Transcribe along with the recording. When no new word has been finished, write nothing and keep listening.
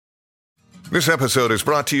This episode is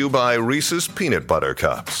brought to you by Reese's Peanut Butter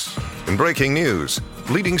Cups. In breaking news,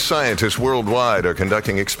 leading scientists worldwide are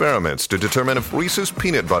conducting experiments to determine if Reese's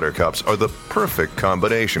Peanut Butter Cups are the perfect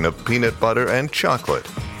combination of peanut butter and chocolate.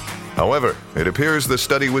 However, it appears the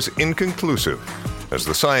study was inconclusive, as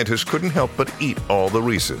the scientists couldn't help but eat all the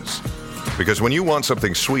Reese's. Because when you want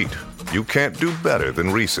something sweet, you can't do better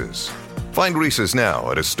than Reese's. Find Reese's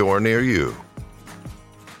now at a store near you.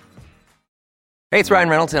 Hey, it's Ryan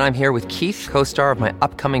Reynolds, and I'm here with Keith, co-star of my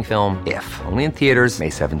upcoming film, If, only in theaters May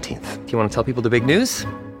 17th. Do you want to tell people the big news?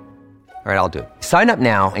 All right, I'll do it. Sign up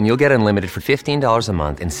now and you'll get unlimited for $15 a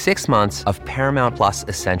month and 6 months of Paramount Plus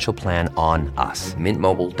Essential Plan on us.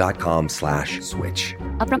 MintMobile.com/switch.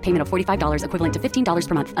 Upfront payment of $45 equivalent to $15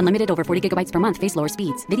 per month. Unlimited over 40 gigabytes per month. Face lower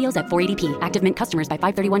speeds. Videos at 480p. Active Mint customers by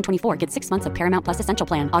 531.24 get 6 months of Paramount Plus Essential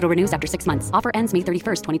Plan. Auto renews after 6 months. Offer ends May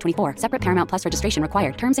 31st, 2024. Separate Paramount Plus registration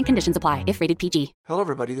required. Terms and conditions apply if rated PG. Hello,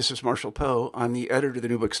 everybody. This is Marshall Poe. I'm the editor of the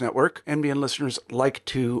New Books Network. NBN listeners like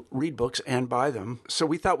to read books and buy them. So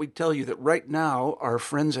we thought we'd tell you that right now, our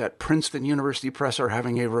friends at Princeton University Press are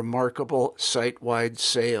having a remarkable site-wide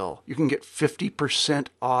sale. You can get 50%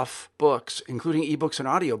 off books, including ebooks and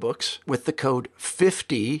audiobooks, with the code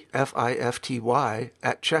 50, F-I-F-T-Y,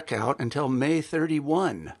 at checkout until May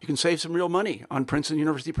 31. You can save some real money on Princeton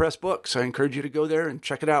University Press books. I encourage you to go there and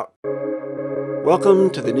check it out. Welcome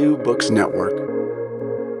to the New Books Network.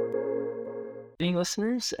 Good evening,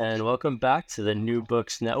 listeners, and welcome back to the New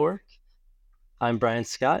Books Network. I'm Brian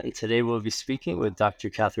Scott, and today we'll be speaking with Dr.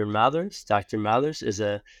 Kathryn Mathers. Dr. Mathers is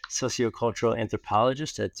a sociocultural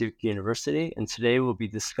anthropologist at Duke University, and today we'll be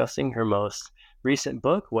discussing her most recent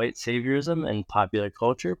book, White Saviorism and Popular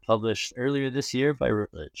Culture, published earlier this year by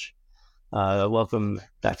Routledge. Welcome,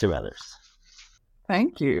 Dr. Mathers.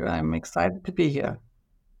 Thank you. I'm excited to be here.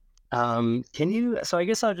 So I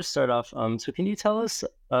guess I'll just start off. So can you tell us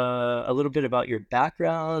a little bit about your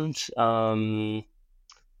background,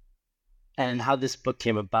 and how this book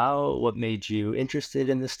came about, what made you interested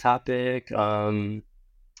in this topic, and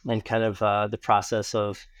kind of the process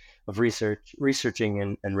of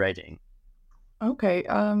researching and writing? Okay,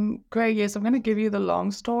 great. Yes, I'm going to give you the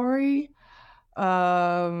long story,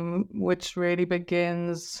 which really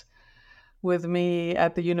begins with me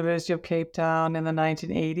at the University of Cape Town in the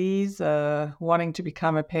 1980s, wanting to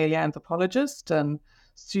become a paleoanthropologist and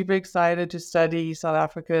super excited to study South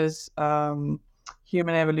Africa's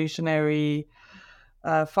human evolutionary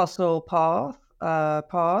fossil past,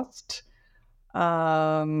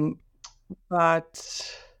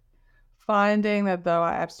 but finding that though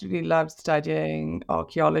I absolutely loved studying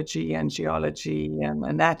archaeology and geology and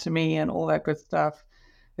anatomy and all that good stuff,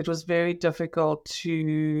 it was very difficult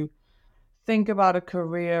to think about a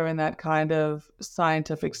career in that kind of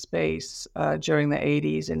scientific space during the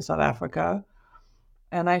 80s in South Africa.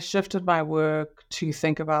 And I shifted my work to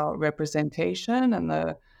think about representation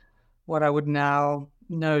and what I would now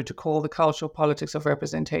know to call the cultural politics of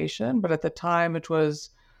representation. But at the time, it was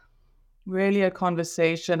really a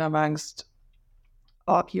conversation amongst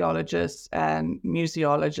archaeologists and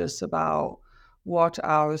museologists about what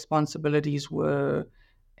our responsibilities were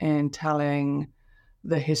in telling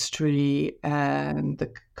the history and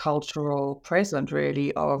the cultural present,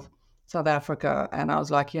 really, of South Africa. And I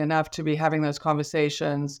was lucky enough to be having those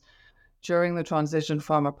conversations during the transition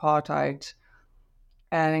from apartheid,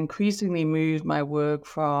 and increasingly moved my work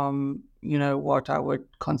from, what I would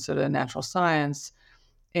consider natural science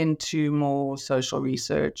into more social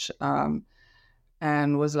research, and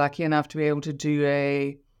was lucky enough to be able to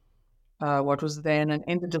do what was then an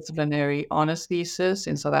interdisciplinary honors thesis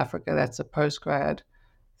in South Africa. That's a postgrad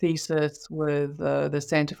thesis with the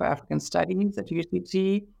Center for African Studies at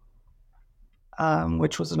UCT,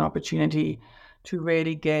 which was an opportunity to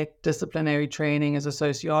really get disciplinary training as a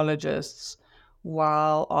sociologist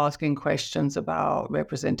while asking questions about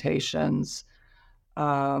representations,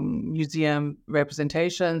 museum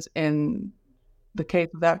representations. In the case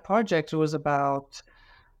of that project, it was about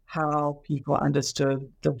how people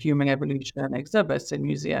understood the human evolution exhibits in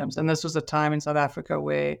museums. And this was a time in South Africa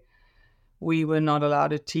where we were not allowed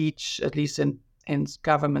to teach, at least in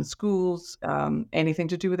government schools, anything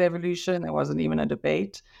to do with evolution. There wasn't even a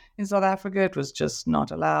debate in South Africa. It was just not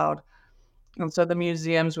allowed. And so the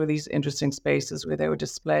museums were these interesting spaces where they were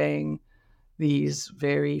displaying these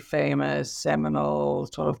very famous, seminal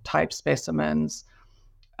sort of type specimens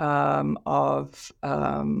of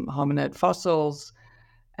hominid fossils,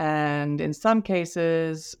 and in some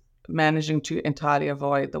cases managing to entirely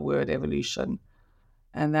avoid the word evolution.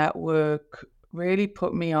 And that work really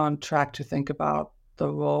put me on track to think about the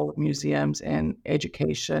role of museums in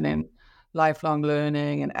education and lifelong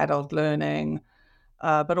learning and adult learning,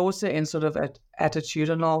 but also in sort of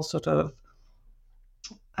attitudinal sort of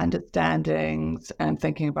understandings and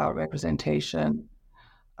thinking about representation.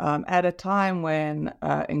 At a time when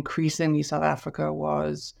increasingly South Africa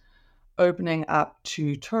was opening up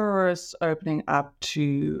to tourists, opening up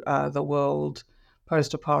to the world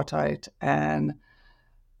post-apartheid, and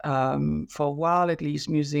for a while at least,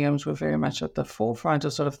 museums were very much at the forefront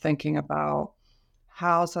of sort of thinking about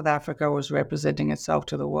how South Africa was representing itself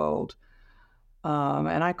to the world.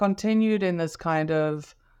 And I continued in this kind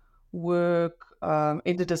of work,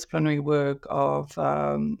 interdisciplinary work of,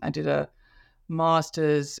 I did a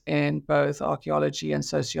master's in both archaeology and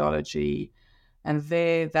sociology. And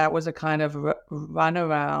there, that was a kind of run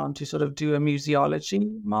around to sort of do a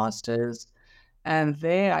museology master's. And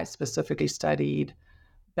there I specifically studied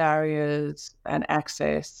barriers and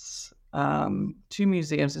access to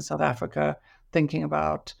museums in South Africa, thinking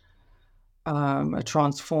about a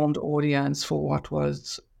transformed audience for what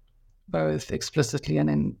was both explicitly and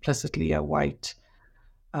implicitly a white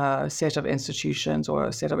set of institutions, or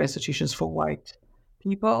a set of institutions for white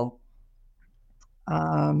people.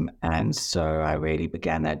 And so I really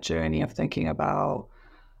began that journey of thinking about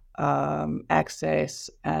access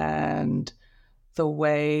and the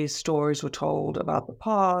way stories were told about the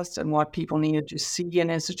past and what people needed to see in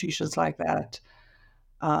institutions like that.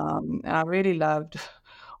 And I really loved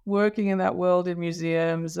working in that world in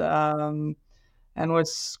museums, and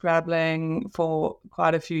was scrabbling for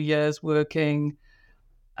quite a few years, working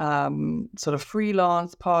sort of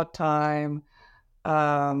freelance, part-time,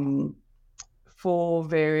 for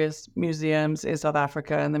various museums in South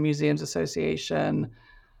Africa and the Museums Association.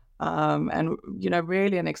 And,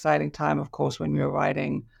 really an exciting time, of course, when we were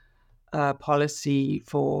writing policy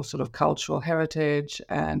for sort of cultural heritage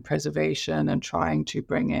and preservation and trying to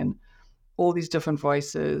bring in all these different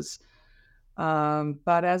voices.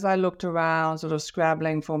 But as I looked around, sort of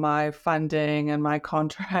scrabbling for my funding and my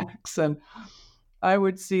contracts, and I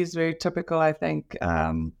would see it's very typical, I think,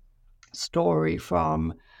 story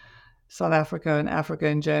from South Africa and Africa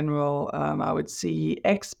in general. I would see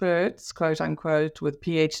experts, quote unquote, with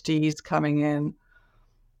PhDs coming in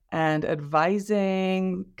and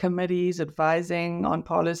advising committees, advising on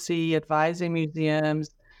policy, advising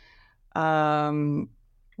museums,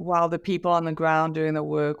 while the people on the ground doing the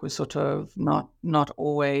work was sort of not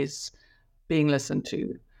always being listened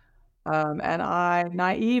to. And I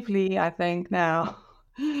naively, I think now,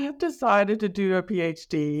 decided to do a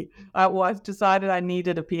PhD. I decided I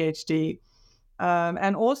needed a PhD,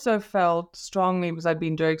 and also felt strongly, because I'd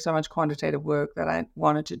been doing so much quantitative work, that I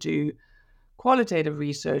wanted to do qualitative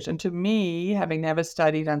research. And to me, having never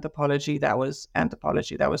studied anthropology, that was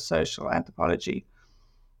social anthropology.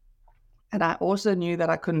 And I also knew that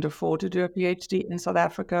I couldn't afford to do a PhD in South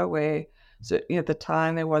Africa, where at the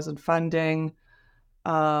time there wasn't funding.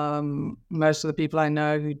 Most of the people I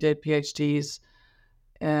know who did PhDs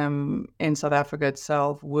in South Africa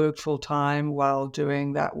itself worked full time while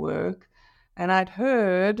doing that work. And I'd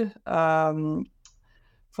heard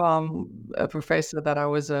from a professor that I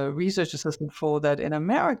was a research assistant for, that in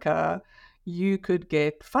America you could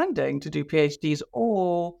get funding to do PhDs,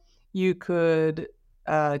 or you could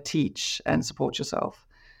teach and support yourself.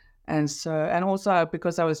 And also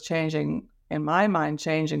because I was changing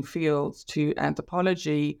fields to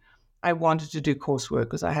anthropology, I wanted to do coursework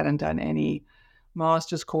because I hadn't done any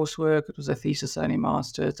master's coursework. It was a thesis-only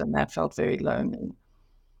master's, and that felt very lonely.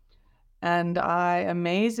 And I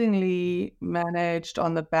amazingly managed,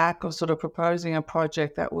 on the back of sort of proposing a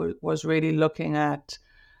project that was really looking at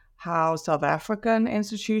how South African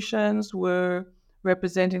institutions were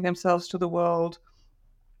representing themselves to the world.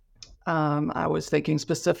 I was thinking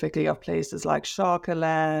specifically of places like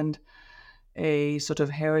Shakaland, a sort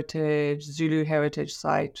of Zulu heritage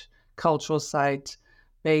site, cultural site,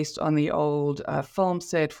 based on the old film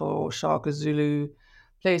set for Shaka Zulu.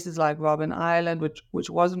 Places like Robben Island, which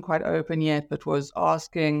wasn't quite open yet, but was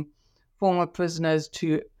asking former prisoners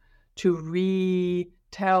to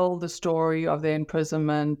retell the story of their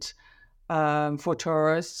imprisonment for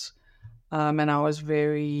tourists. And I was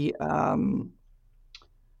very, I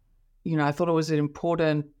thought it was an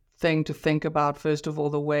important thing to think about, first of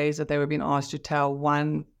all, the ways that they were being asked to tell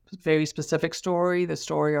one very specific story, the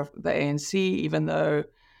story of the ANC, even though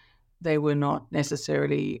they were not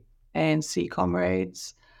necessarily ANC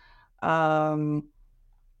comrades. So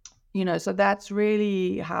that's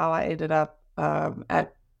really how I ended up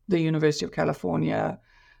at the University of California,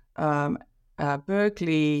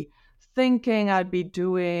 Berkeley, thinking I'd be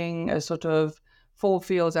doing a sort of full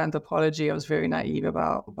fields anthropology. I was very naive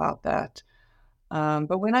about that.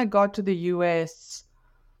 But when I got to the US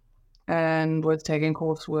and was taking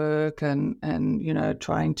coursework and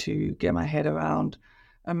trying to get my head around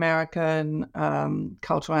American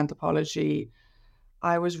cultural anthropology,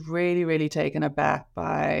 I was really, really taken aback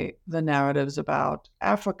by the narratives about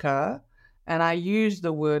Africa. And I use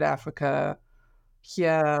the word Africa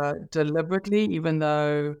here deliberately, even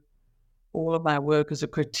though all of my work is a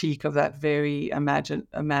critique of that very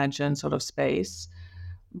imagined sort of space.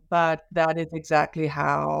 But that is exactly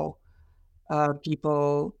how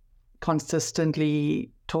people consistently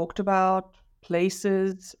talked about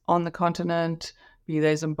places on the continent, be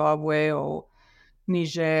they Zimbabwe or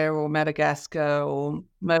Niger or Madagascar or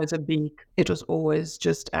Mozambique. It was always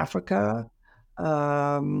just Africa,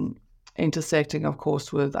 intersecting, of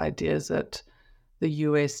course, with ideas that the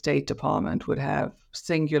US State Department would have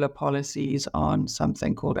singular policies on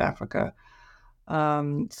something called Africa.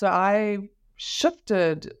 So I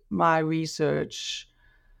shifted my research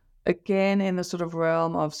again in the sort of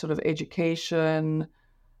realm of sort of education,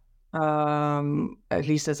 at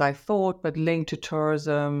least as I thought, but linked to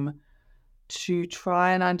tourism, to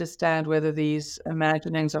try and understand whether these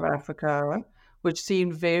imaginings of Africa, which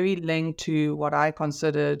seemed very linked to what I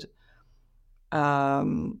considered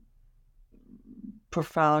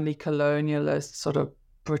profoundly colonialist, sort of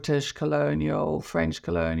British colonial, French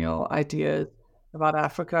colonial ideas about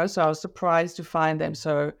Africa. So I was surprised to find them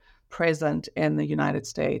so present in the United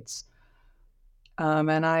States.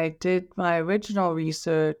 And I did my original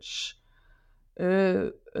research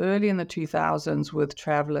early in the 2000s with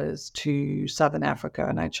travelers to Southern Africa.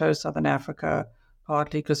 And I chose Southern Africa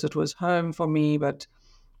partly because it was home for me, but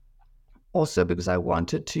also because I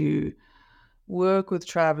wanted to work with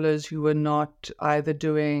travelers who were not either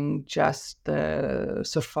doing just the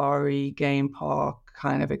safari game park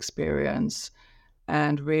kind of experience.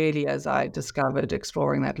 And really, as I discovered,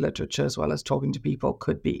 exploring that literature as well as talking to people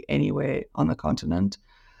could be anywhere on the continent.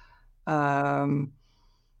 And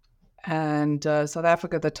South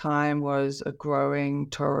Africa at the time was a growing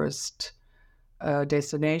tourist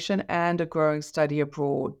destination and a growing study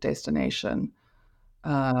abroad destination.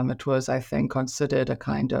 It was, I think, considered a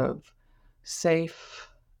kind of safe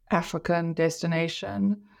African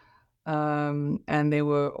destination. And there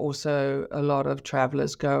were also a lot of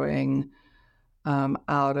travelers going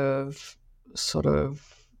out of sort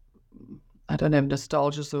of, I don't know if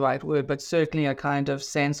nostalgia is the right word, but certainly a kind of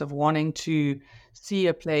sense of wanting to see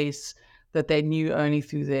a place that they knew only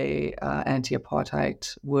through their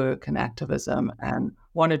anti-apartheid work and activism, and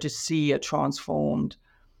wanted to see a transformed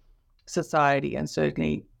society. And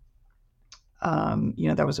certainly,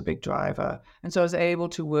 that was a big driver. And so I was able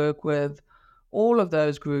to work with all of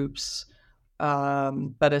those groups,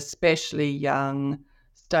 but especially young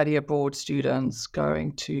study abroad students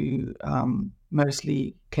going to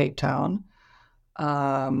mostly Cape Town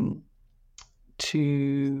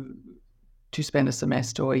to spend a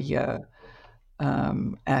semester or a year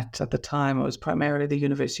at the time it was primarily the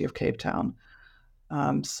University of Cape Town.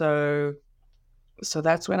 So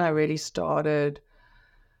that's when I really started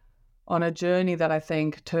on a journey that I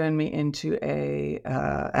think turned me into a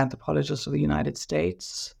anthropologist of the United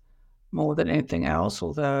States more than anything else,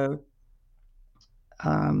 although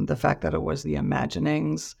the fact that it was the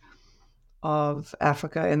imaginings of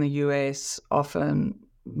Africa in the US often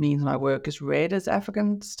means my work is read as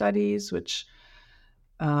African studies, which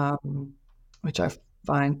I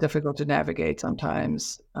find difficult to navigate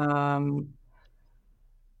sometimes.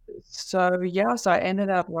 So I ended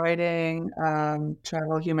up writing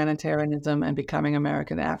Travel Humanitarianism and Becoming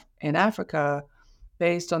American in Africa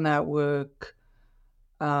based on that work,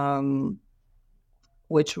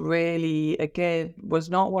 which really, again, was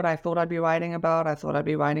not what I thought I'd be writing about. I thought I'd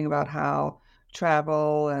be writing about how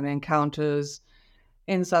travel and encounters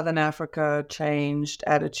in Southern Africa changed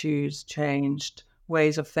attitudes, changed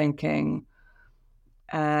ways of thinking.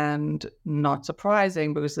 And not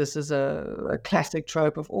surprising, because this is a classic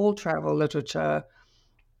trope of all travel literature.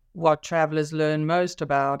 What travelers learn most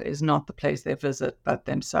about is not the place they visit, but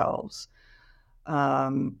themselves.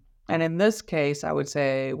 And in this case, I would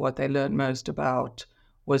say what they learned most about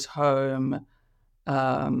was home,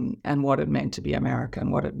 and what it meant to be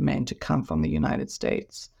American, what it meant to come from the United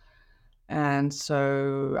States. And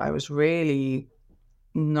so I was really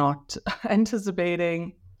not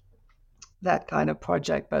anticipating that kind of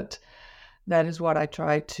project, but that is what I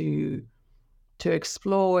tried to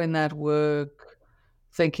explore in that work,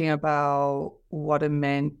 thinking about what it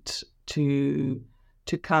meant to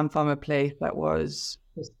come from a place that was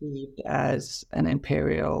perceived as an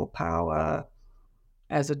imperial power,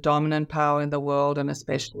 as a dominant power in the world, and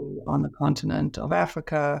especially on the continent of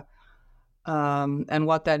Africa, and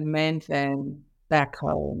what that meant then back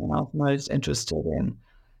home. And I was most interested in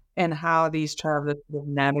and how these travelers sort of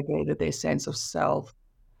navigated their sense of self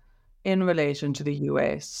in relation to the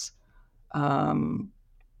US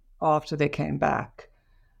after they came back.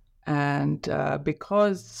 And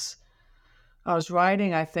because I was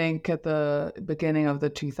writing, I think, at the beginning of the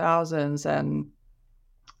 2000s, and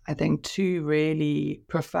I think two really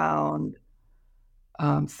profound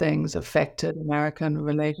things affected American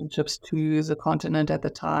relationships to the continent at the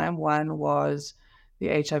time. One was the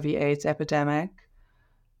HIV/AIDS epidemic,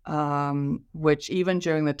 which even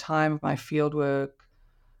during the time of my fieldwork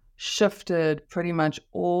shifted pretty much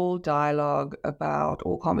all dialogue about,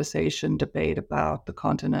 all conversation, debate about the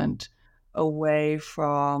continent away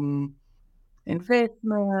from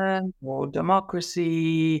investment or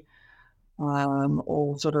democracy,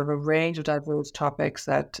 or sort of a range of diverse topics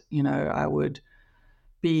that, I would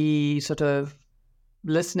be sort of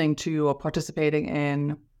listening to or participating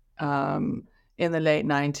in the late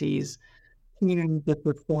 90s. Just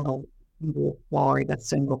why that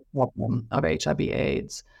single problem of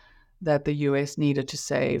HIV/AIDS that the US needed to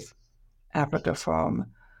save Africa from.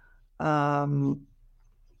 And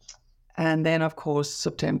then, of course,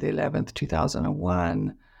 September 11th,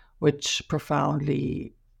 2001, which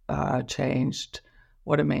profoundly changed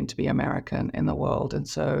what it meant to be American in the world. And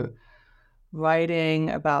so writing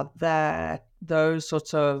about that, those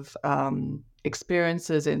sorts of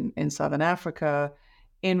experiences in Southern Africa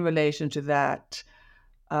in relation to that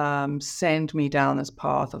sent me down this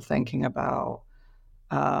path of thinking about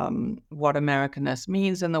what Americanness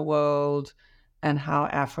means in the world and how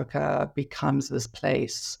Africa becomes this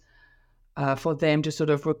place for them to sort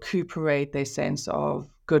of recuperate their sense of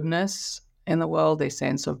goodness in the world, their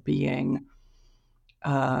sense of being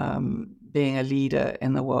a leader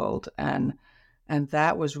in the world. And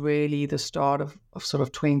that was really the start of sort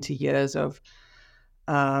of 20 years of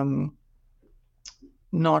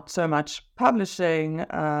not so much publishing,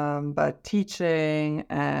 but teaching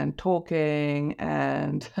and talking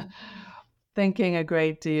and thinking a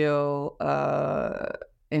great deal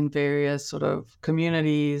in various sort of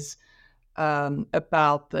communities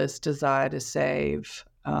about this desire to save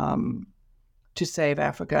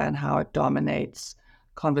Africa and how it dominates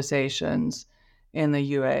conversations in the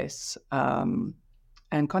US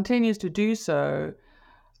and continues to do so.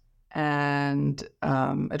 And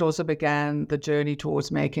it also began the journey towards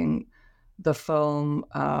making the film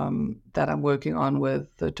that I'm working on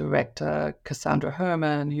with the director Cassandra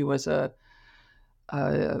Herman, who was a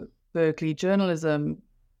Berkeley journalism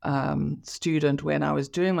student when I was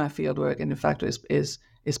doing my fieldwork, and in fact is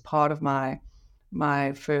part of my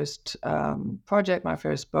first project, my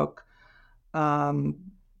first book.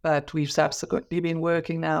 But we've subsequently been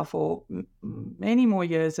working now for many more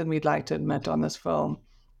years than we'd like to admit on this film.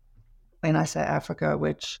 And I say Africa,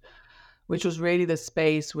 which was really the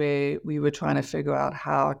space where we were trying to figure out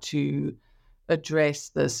how to address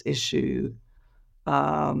this issue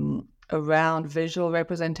around visual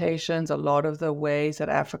representations. A lot of the ways that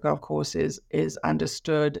Africa, of course, is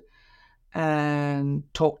understood and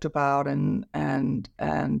talked about and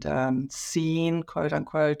seen, quote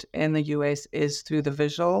unquote, in the US is through the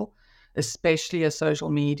visual, especially as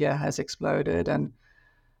social media has exploded. And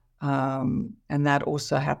that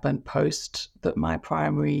also happened post my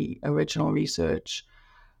primary original research.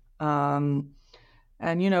 And,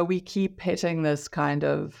 we keep hitting this kind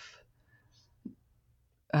of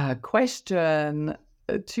question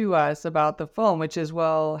to us about the film, which is,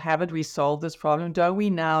 well, haven't we solved this problem? Don't we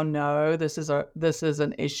now know this is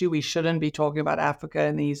an issue? We shouldn't be talking about Africa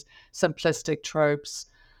in these simplistic tropes.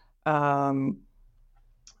 There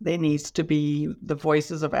needs to be the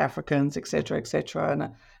voices of Africans, et cetera, et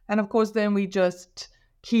cetera. And of course, then we just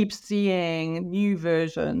keep seeing new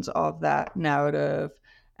versions of that narrative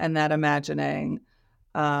and that imagining.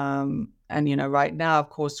 And, right now, of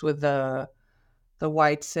course, with the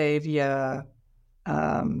White Savior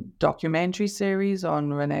documentary series on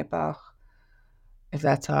René Bach, if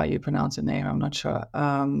that's how you pronounce the name, I'm not sure.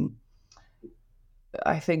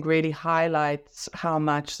 I think really highlights how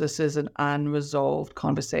much this is an unresolved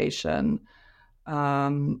conversation.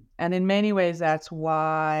 And in many ways, that's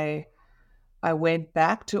why I went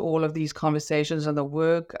back to all of these conversations and the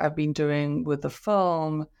work I've been doing with the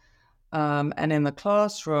film and in the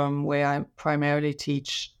classroom, where I primarily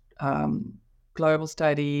teach global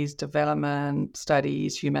studies, development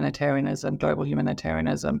studies, humanitarianism, global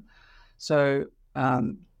humanitarianism. So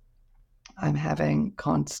I'm having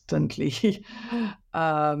constantly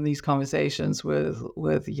these conversations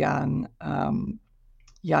with young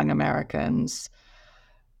Americans,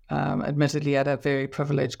 admittedly at a very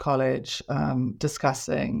privileged college,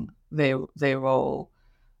 discussing their role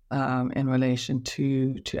in relation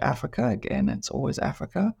to Africa. Again, it's always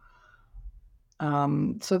Africa.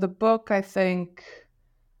 So the book, I think,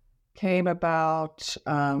 came about,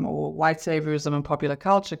 or white saviorism and popular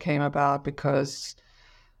culture came about because,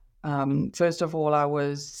 first of all, I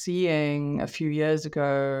was seeing a few years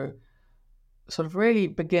ago, sort of really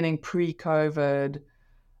beginning pre-COVID,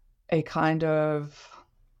 a kind of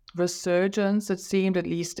resurgence, it seemed, at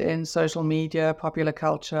least in social media, popular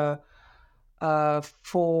culture,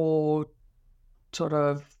 for sort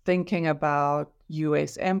of thinking about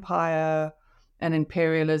US empire and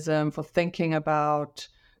imperialism, for thinking about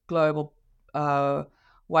global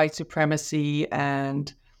white supremacy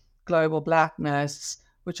and global blackness,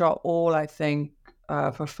 which are all, I think,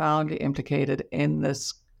 profoundly implicated in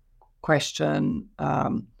this question,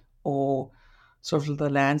 or sort of the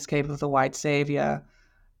landscape of the white savior.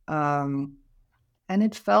 And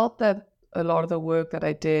it felt that a lot of the work that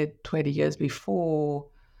I did 20 years before,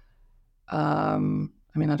 I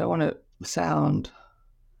mean, I don't want to sound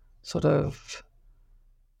sort of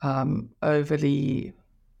overly,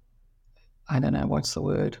 I don't know, what's the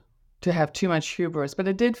word, to have too much hubris, but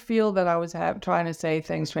it did feel that I was trying to say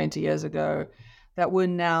things 20 years ago that were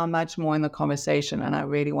now much more in the conversation, and I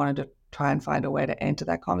really wanted to try and find a way to enter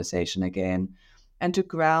that conversation again and to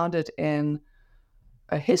ground it in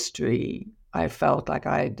a history. I felt like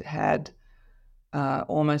I'd had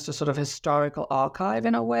almost a sort of historical archive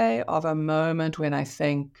in a way of a moment when I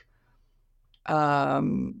think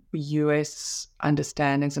US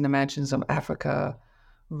understandings and imaginings of Africa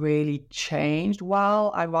really changed,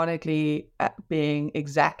 while ironically being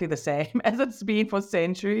exactly the same as it's been for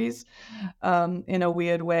centuries, in a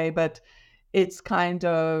weird way. But it's kind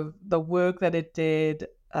of the work that it did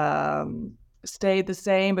stayed the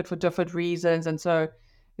same, but for different reasons. And so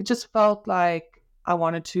it just felt like I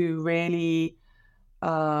wanted to really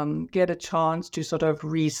get a chance to sort of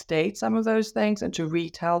restate some of those things and to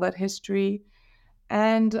retell that history.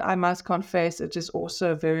 And I must confess, it is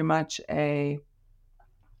also very much a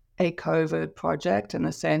COVID project, in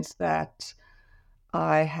the sense that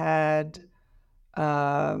I had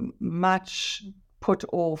much put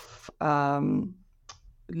off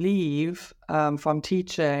leave from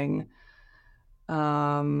teaching,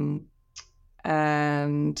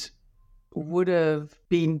 and would have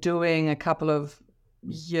been doing a couple of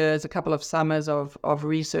summers of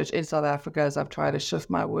research in South Africa as I've tried to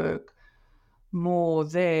shift my work more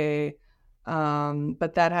there.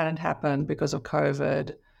 But that hadn't happened because of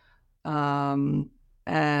COVID.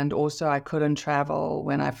 And also I couldn't travel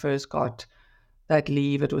when I first got that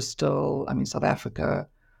leave. It was still, I mean, South Africa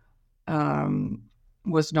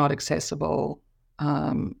was not accessible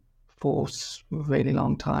for a really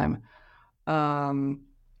long time. And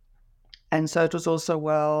so it was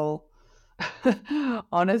also,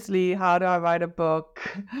 honestly, how do I write a book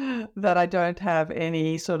that I don't have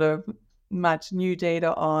any sort of much new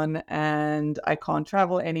data on, and I can't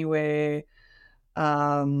travel anywhere?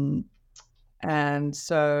 And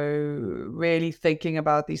so really thinking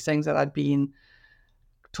about these things that I'd been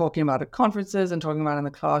talking about at conferences and talking about in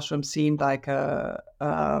the classroom seemed like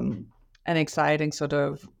an exciting sort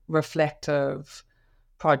of reflective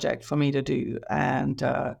project for me to do. And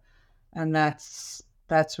that's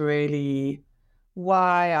really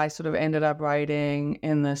why I sort of ended up writing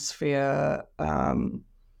in the sphere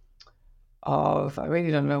of, I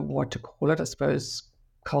really don't know what to call it, I suppose,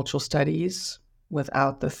 cultural studies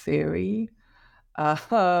without the theory.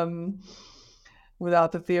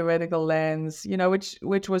 Without the theoretical lens,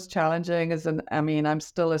 which was challenging. I'm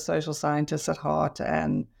still a social scientist at heart,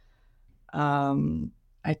 and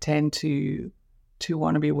I tend to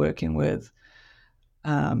want to be working with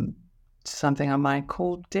something I might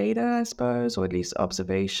call data, I suppose, or at least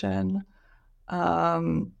observation.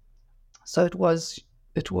 So it was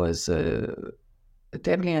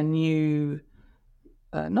definitely a new.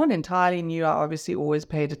 Not entirely new. I obviously always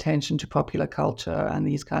paid attention to popular culture and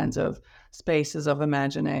these kinds of spaces of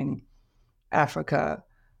imagining Africa.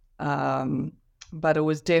 But it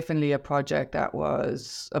was definitely a book project that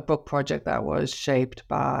was shaped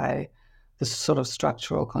by the sort of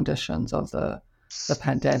structural conditions of the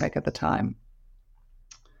pandemic at the time.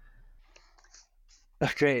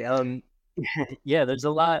 Great. Yeah, there's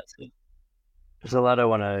a lot I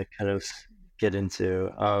want to kind of get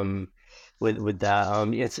into. With that,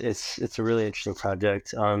 it's a really interesting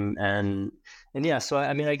project, and yeah. So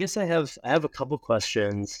I mean, I guess I have a couple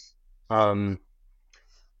questions. I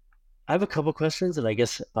have a couple questions, and I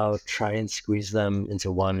guess I'll try and squeeze them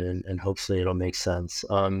into one, and hopefully it'll make sense.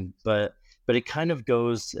 But it kind of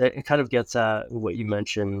gets at what you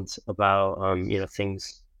mentioned about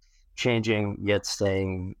things changing yet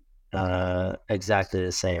staying exactly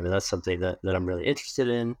the same, and that's something that I'm really interested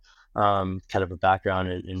in. kind of a background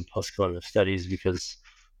in post-colonial studies because,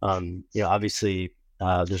 obviously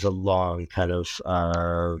there's a long kind of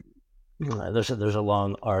there's a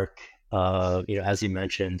long arc, as you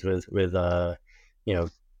mentioned with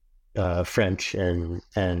French and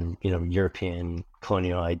European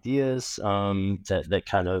colonial ideas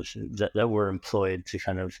that were employed to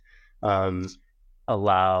kind of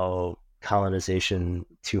allow colonization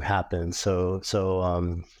to happen. So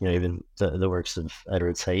even the works of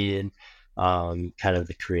Edward Said, kind of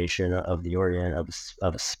the creation of the Orient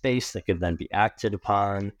of a space that could then be acted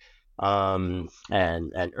upon, and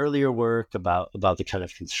earlier work about the kind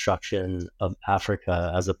of construction of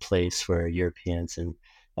Africa as a place where Europeans and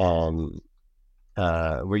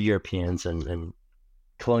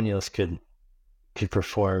colonialists could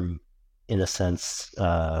perform, in a sense,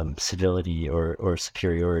 civility or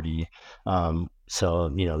superiority. So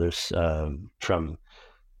there's from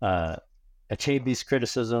Achebe's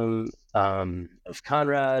criticism of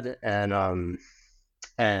Conrad and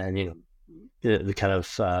the kind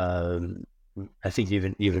of I think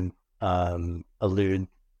even allude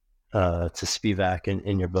to Spivak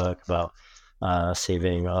in your book about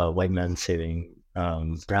saving white men saving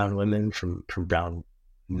brown women from brown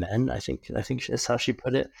men. I think is how she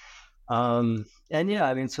put it. And yeah,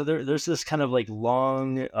 I mean, so there's this kind of like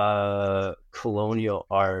long colonial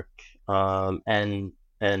arc, and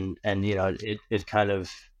it kind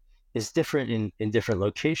of is different in different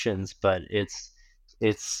locations, but it's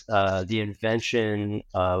the invention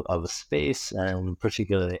of a space, and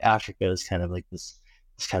particularly Africa is kind of like this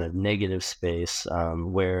kind of negative space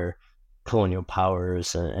where colonial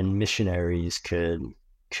powers and missionaries could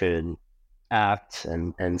act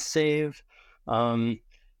and save.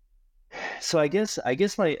 So I guess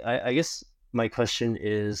my question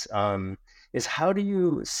is how do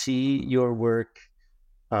you see your work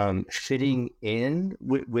fitting in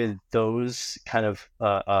with those kind of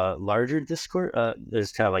larger discourse?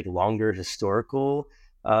 There's kind of like longer historical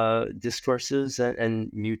discourses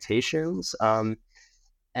and mutations,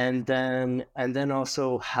 and then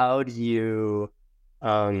also how do you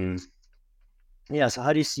so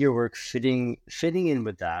how do you see your work fitting in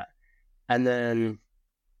with that? And then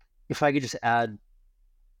if I could just add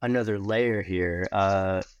another layer here,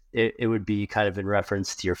 it would be kind of in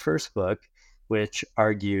reference to your first book, which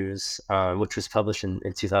argues, which was published in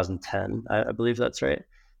 2010, I believe that's right.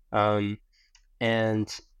 So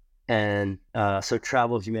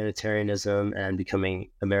travel, humanitarianism, and becoming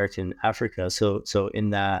American Africa. So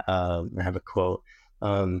in that, I have a quote.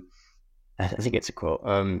 I think it's a quote.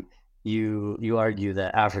 You argue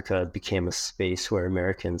that Africa became a space where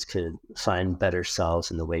Americans could find better selves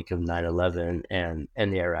in the wake of 9/11 and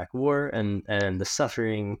the Iraq War, and the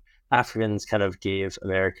suffering Africans kind of gave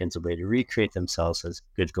Americans a way to recreate themselves as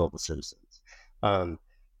good global citizens.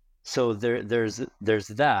 So there's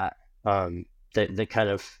that that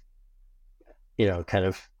kind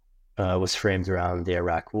of was framed around the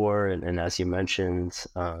Iraq War, and as you mentioned,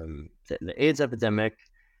 the AIDS epidemic,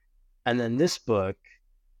 and then this book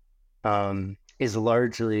is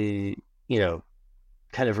largely,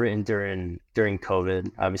 kind of written during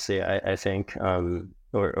COVID. Obviously, I think,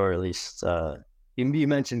 or at least you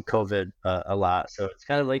mentioned COVID a lot, so it's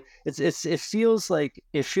kind of like it feels like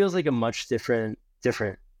a much different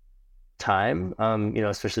time.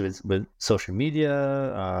 Especially with social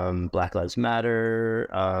media, Black Lives Matter.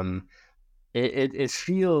 It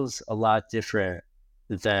feels a lot different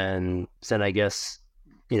than I guess,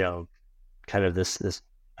 kind of this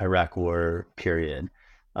Iraq War period,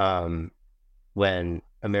 when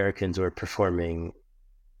Americans were performing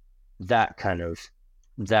that kind of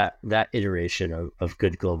that iteration of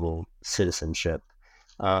good global citizenship,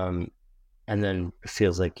 and then it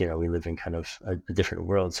feels like we live in kind of a different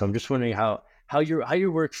world. So I'm just wondering how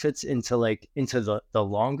your work fits into the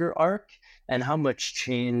longer arc, and how much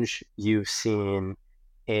change you've seen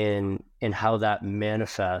in how that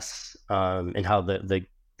manifests, and how the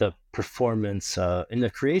performance in the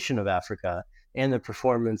creation of Africa and the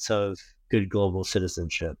performance of good global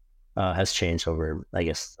citizenship has changed over, I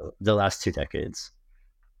guess, the last 2 decades.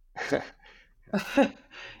 Yeah,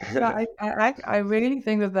 I really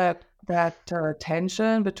think that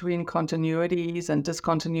tension between continuities and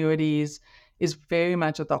discontinuities is very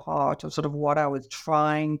much at the heart of sort of what I was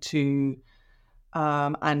trying to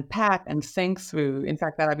unpack and think through. In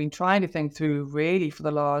fact, that I've been trying to think through really for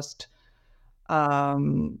the last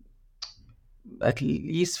at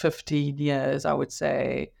least 15 years, I would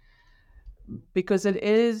say, because it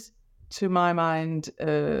is, to my mind,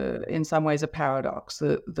 in some ways a paradox.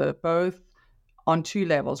 The both on 2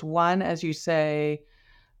 levels. One, as you say,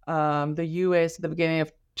 the US at the beginning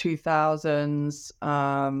of 2000s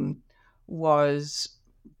was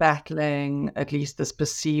battling at least this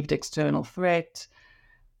perceived external threat.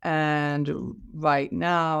 And right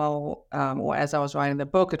now, or as I was writing the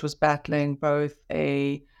book, it was battling both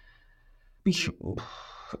a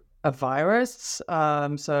virus.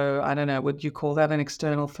 So I don't know, would you call that an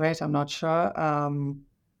external threat? I'm not sure.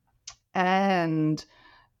 And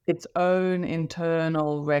its own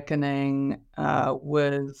internal reckoning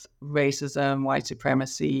with racism, white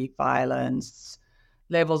supremacy, violence,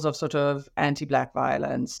 levels of sort of anti-Black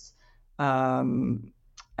violence, and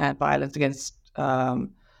violence against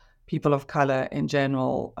people of color in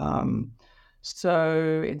general.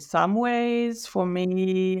 So in some ways, for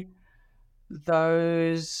me,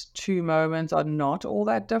 those two moments are not all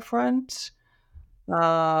that different,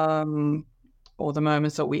 or the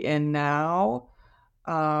moments that we're in now.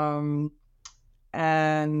 But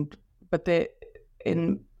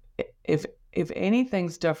if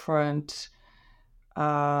anything's different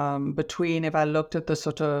between, if I looked at the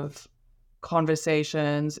sort of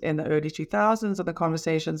conversations in the early 2000s and the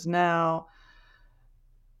conversations now,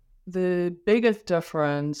 the biggest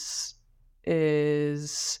difference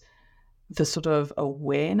is the sort of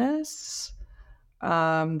awareness,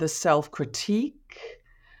 the self-critique,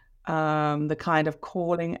 the kind of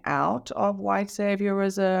calling out of white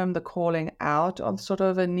saviorism, the calling out of sort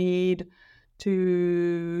of a need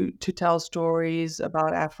to tell stories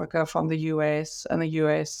about Africa from the US and the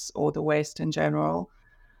US or the West in general.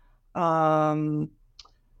 So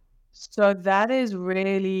that is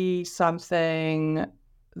really something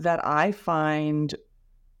that I find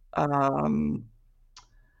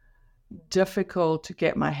difficult to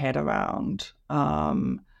get my head around.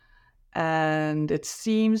 And it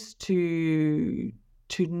seems to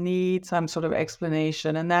need some sort of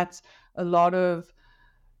explanation. And that's a lot of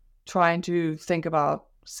trying to think about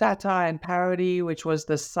satire and parody, which was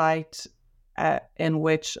the site in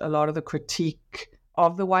which a lot of the critique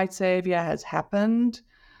of the white savior has happened.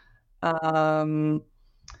 It,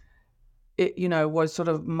 was sort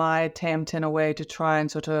of my attempt in a way to try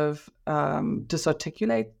and sort of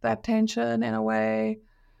disarticulate that tension in a way.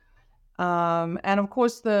 And of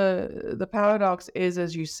course, the paradox is,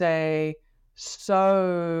 as you say, it's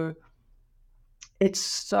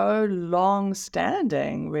so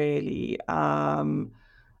long-standing, really.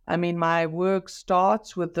 I mean, my work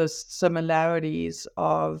starts with the similarities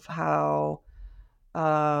of how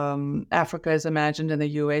Africa is imagined in the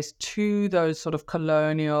US to those sort of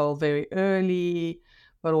colonial, very early,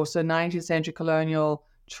 but also 19th century colonial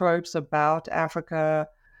tropes about Africa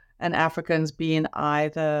and Africans being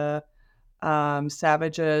either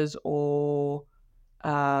savages or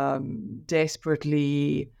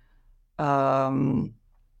desperately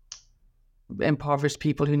impoverished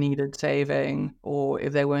people who needed saving, or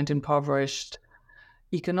if they weren't impoverished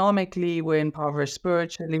economically, were impoverished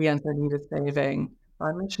spiritually and so needed saving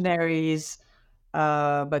by missionaries,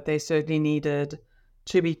 but they certainly needed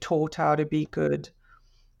to be taught how to be good,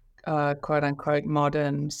 quote unquote,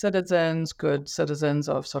 modern citizens, good citizens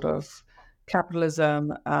of sort of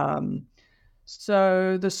capitalism.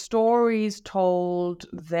 So the stories told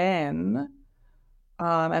then,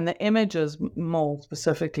 and the images more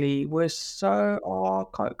specifically,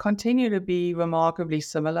 continue to be remarkably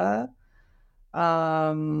similar.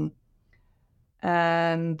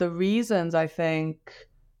 And the reasons, I think,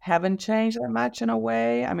 haven't changed that much in a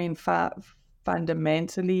way. I mean,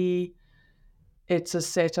 fundamentally, it's a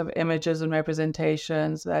set of images and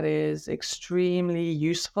representations that is extremely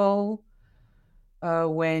useful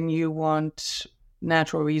when you want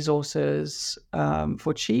natural resources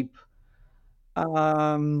for cheap.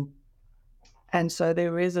 And so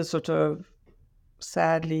there is a sort of,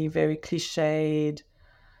 sadly, very cliched,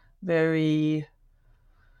 very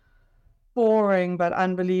boring but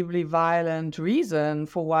unbelievably violent reason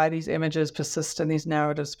for why these images persist and these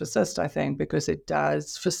narratives persist, I think, because it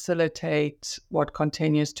does facilitate what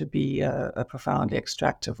continues to be a profoundly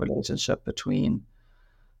extractive relationship between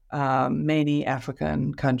many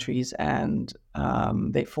African countries and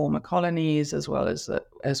their former colonies, as well as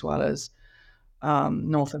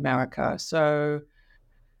North America. So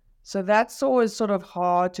that's always sort of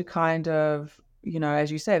hard to kind of,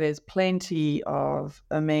 as you said, there's plenty of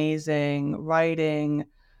amazing writing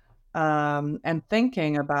and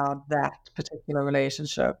thinking about that particular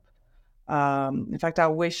relationship. In fact, I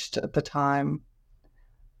wished at the time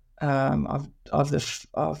of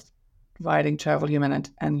writing travel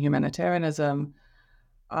and humanitarianism,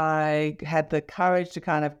 I had the courage to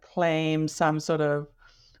kind of claim some sort of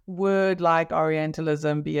word like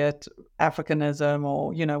Orientalism, be it Africanism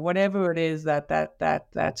or whatever it is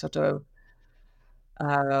that sort of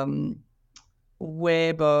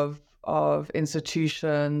web of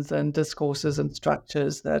institutions and discourses and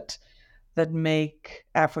structures that make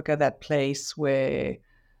Africa that place where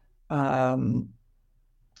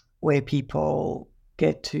people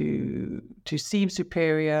get to seem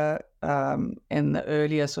superior in the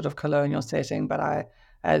earlier sort of colonial setting. But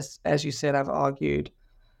as you said, I've argued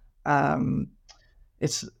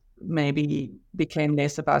it's maybe became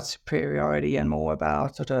less about superiority and more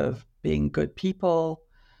about sort of being good people,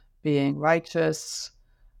 being righteous.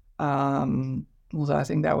 Although I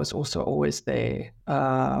think that was also always there.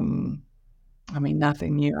 I mean,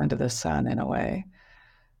 nothing new under the sun in a way.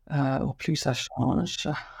 Or plus ça change.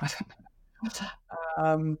 I don't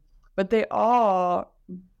know. But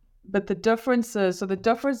the differences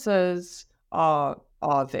are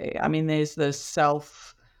there. I mean, there's this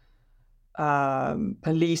self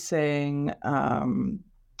policing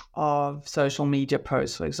of social media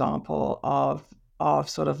posts, for example, of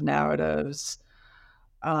sort of narratives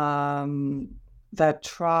that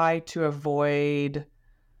try to avoid,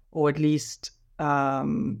 or at least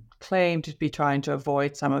claim to be trying to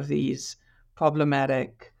avoid, some of these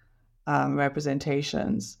problematic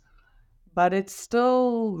representations. But it's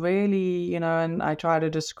still really, and I try to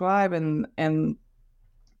describe in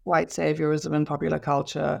white saviorism and popular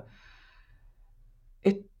culture,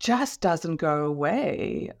 it just doesn't go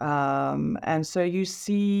away. And so you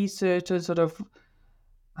see certain sort of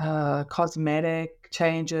cosmetic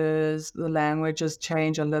changes, the languages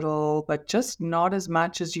change a little, but just not as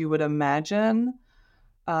much as you would imagine.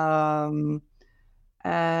 And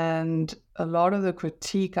a lot of the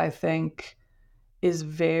critique, I think, is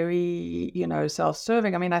very,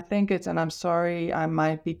 self-serving. I mean, I think it's, and I'm sorry, I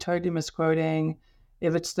might be totally misquoting,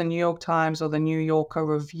 if it's the New York Times or the New Yorker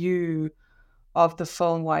review of the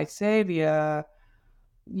film White Savior,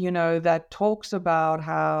 that talks about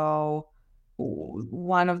how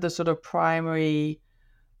one of the sort of primary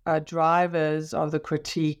drivers of the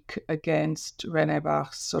critique against René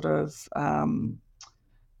Bach's sort of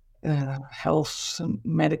health and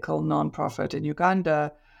medical nonprofit in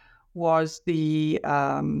Uganda was the,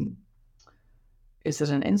 is it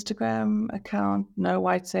an Instagram account? No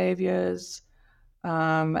White Saviors.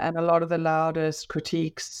 And a lot of the loudest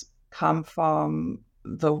critiques come from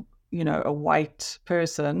a white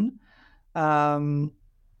person.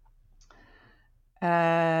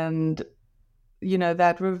 And,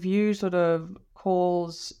 that review sort of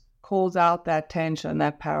calls out that tension,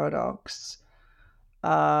 that paradox,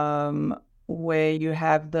 where you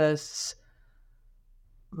have this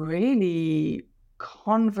really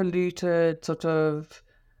convoluted sort of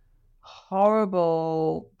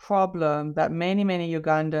horrible problem that many, many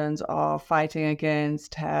Ugandans are fighting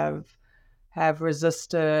against, have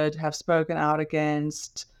resisted, have spoken out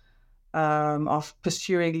against, of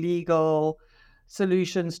pursuing legal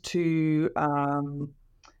solutions to,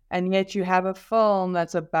 and yet you have a film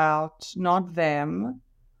that's about not them,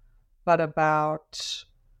 but about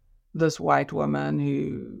this white woman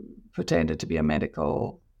who pretended to be a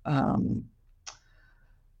medical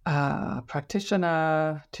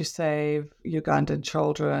practitioner to save Ugandan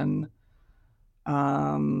children,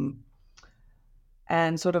 and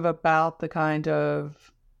sort of about the kind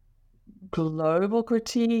of global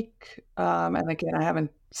critique. And again, I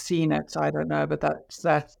haven't seen it, so I don't know, but that's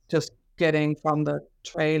just getting from the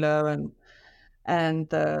trailer and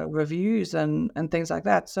the reviews and things like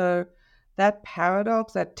that. So that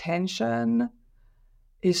paradox, that tension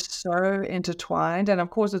is so intertwined. And of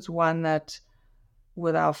course, it's one that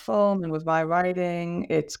with our film and with my writing,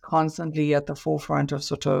 it's constantly at the forefront of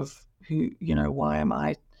sort of why am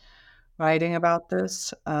I writing about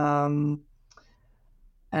this? And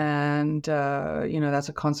that's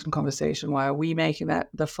a constant conversation. Why are we making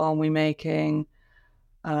the film we're making?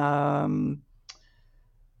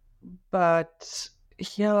 But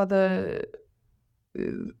here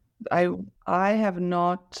I have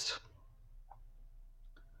not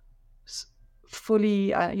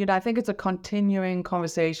fully, I think it's a continuing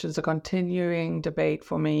conversation, it's a continuing debate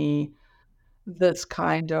for me, this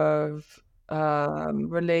kind of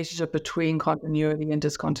relationship between continuity and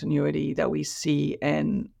discontinuity that we see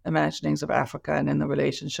in Imaginings of Africa and in the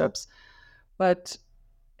relationships. But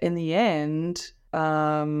in the end,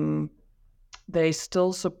 they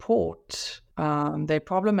still support. They're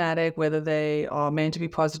problematic, whether they are meant to be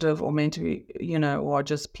positive or meant to be, or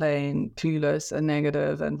just plain clueless and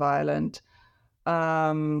negative and violent.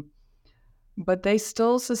 But they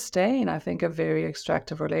still sustain, I think, a very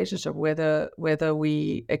extractive relationship, whether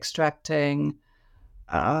we extracting,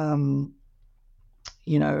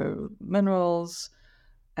 minerals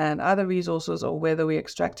and other resources, or whether we're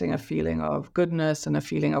extracting a feeling of goodness and a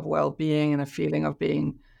feeling of well-being and a feeling of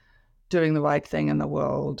being doing the right thing in the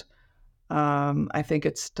world. I think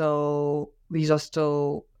these are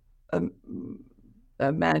still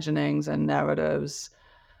imaginings and narratives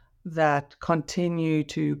that continue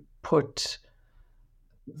to put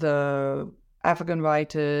the African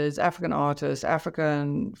writers, African artists,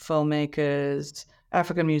 African filmmakers,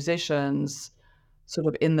 African musicians sort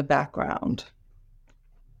of in the background.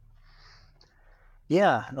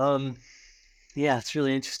 Yeah, it's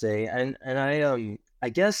really interesting, and I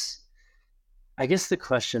guess the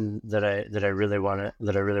question that I really want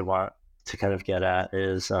to kind of get at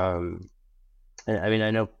is, I mean,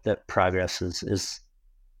 I know that progress is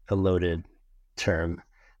a loaded term,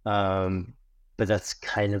 but that's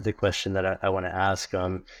kind of the question that I want to ask,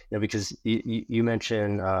 because you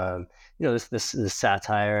mentioned, this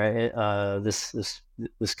satire, this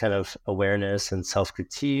kind of awareness and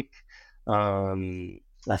self-critique.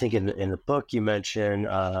 I think in the book you mentioned,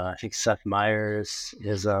 I think Seth Meyers,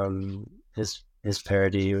 his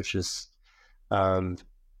parody, which is,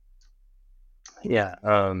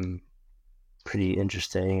 pretty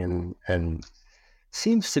interesting and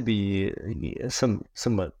seems to be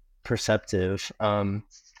somewhat perceptive. And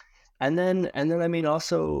then I mean,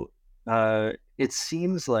 also, it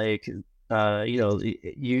seems like,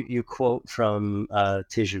 you quote from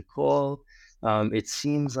Teju Cole. It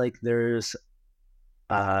seems like there's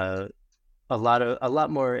a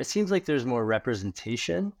lot more. It seems like there's more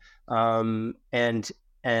representation, and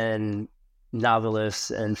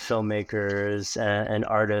novelists and filmmakers and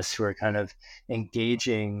artists who are kind of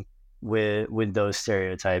engaging with those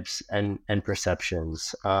stereotypes and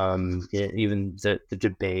perceptions. Even the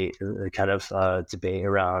debate, the kind of debate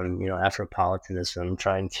around Afropolitanism,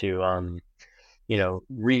 trying to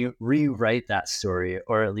rewrite that story,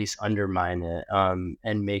 or at least undermine it,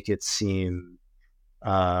 and make it seem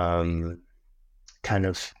kind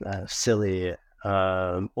of silly,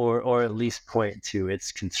 or at least point to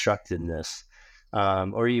its constructedness,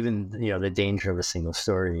 or even the danger of a single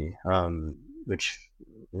story, which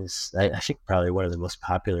is, I think, probably one of the most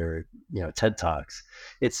popular TED Talks.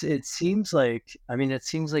 It seems like, I mean, it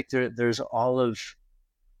seems like there's a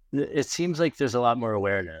lot more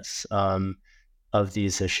awareness of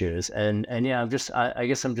these issues, and yeah, I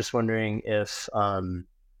guess I'm just wondering if, I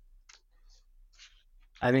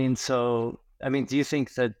mean, do you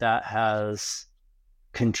think that has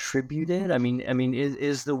contributed? I mean,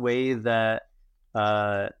 is the way that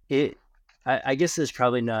I guess there's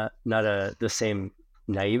probably not the same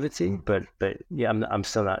naivety, but yeah, I'm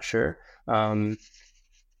still not sure. But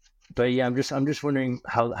yeah, I'm just wondering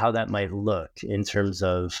how that might look in terms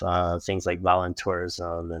of things like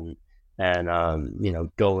voluntourism and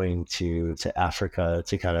going to Africa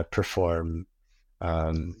to kind of perform,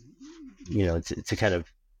 to kind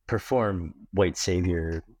of perform white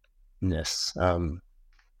saviorness.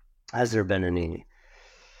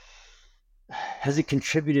 Has it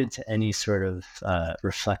contributed to any sort of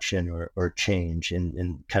reflection or change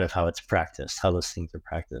in kind of how it's practiced, how those things are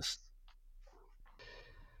practiced?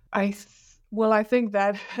 I think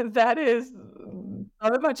that is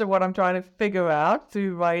so much of what I'm trying to figure out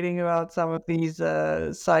through writing about some of these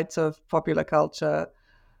sites of popular culture,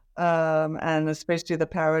 and especially the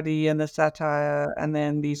parody and the satire, and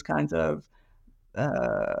then these kinds of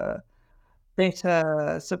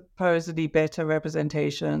supposedly better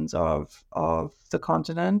representations of the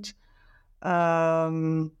continent.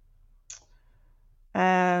 And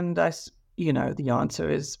the answer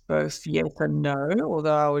is both yes and no,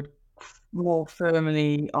 although I would more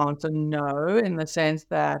firmly answer no, in the sense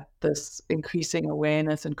that this increasing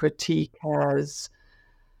awareness and critique has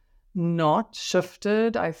not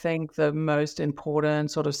shifted, I think, the most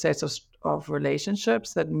important sort of sets of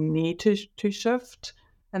relationships that need to shift.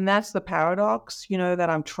 And that's the paradox, that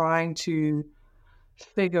I'm trying to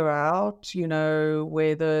figure out,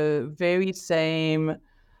 where the very same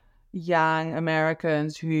young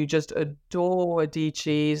Americans who just adore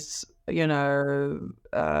Adichie's,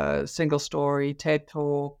 single story TED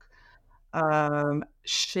Talk,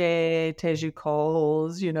 share Teju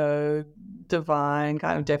Cole's, divine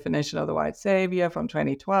kind of definition of the white savior from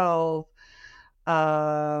 2012,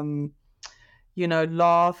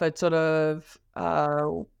 laugh at sort of,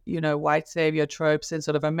 white savior tropes in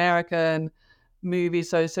sort of American movies.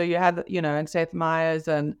 So you had, and Seth Meyers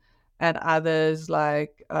and others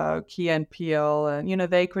like Key and Peele, and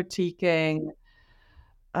they critiquing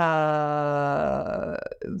the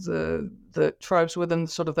tropes within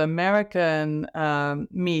sort of the American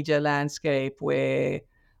media landscape, where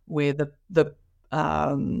the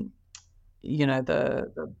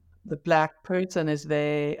Black person is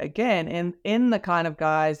there again in the kind of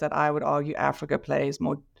guise that I would argue Africa plays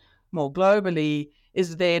more globally,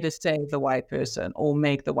 is there to save the white person or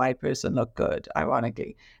make the white person look good,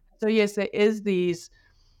 ironically. So yes, there is these,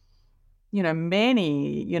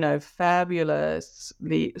 many, fabulous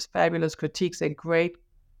critiques. They're great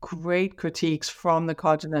critiques from the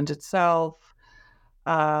continent itself.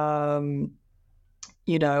 Although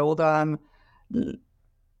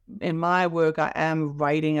in my work, I am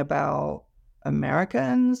writing about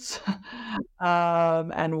Americans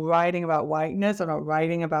and writing about whiteness. I'm not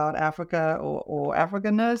writing about Africa or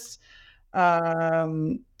Africanness.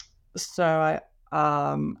 So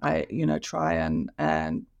I try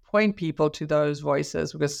and point people to those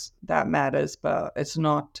voices because that matters, but it's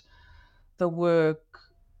not the work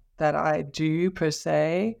that I do per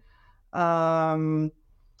se. But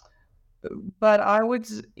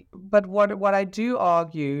what I do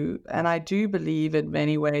argue, and I do believe in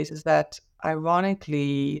many ways, is that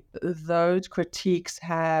ironically, those critiques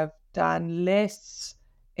have done less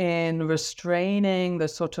in restraining the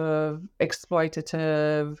sort of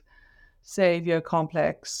exploitative savior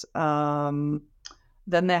complex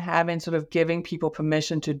than they have in sort of giving people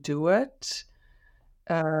permission to do it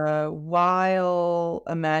while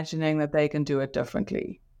imagining that they can do it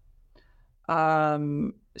differently.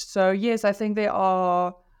 So yes, I think there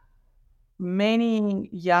are many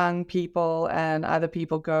young people and other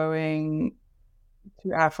people going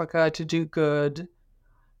to Africa to do good,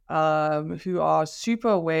 who are super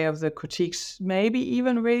aware of the critiques, maybe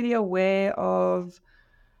even really aware of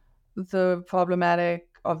the problematic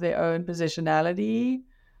of their own positionality.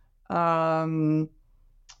 And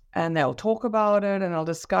they'll talk about it and they'll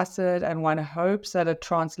discuss it, and one hopes that it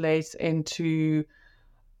translates into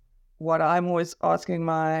what I'm always asking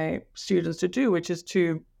my students to do, which is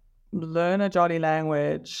to learn a jolly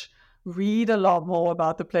language, read a lot more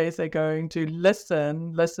about the place they're going to,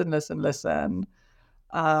 listen. And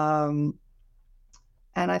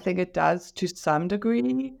I think it does to some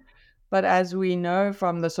degree. But as we know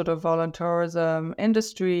from the sort of voluntarism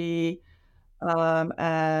industry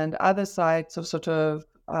and other sites of sort of,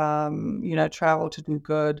 travel to do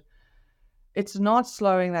good, it's not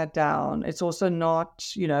slowing that down. It's also not,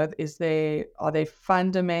 are there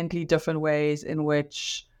fundamentally different ways in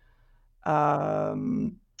which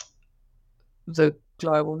the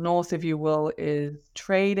global north, if you will, is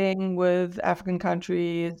trading with African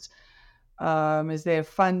countries? Is there a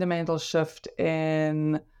fundamental shift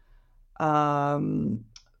in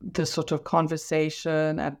the sort of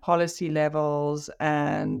conversation at policy levels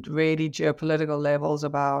and really geopolitical levels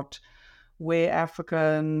about where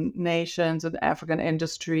African nations and African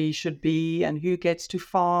industry should be and who gets to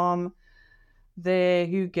farm there,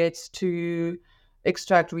 who gets to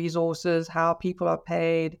extract resources, how people are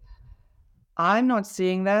paid? I'm not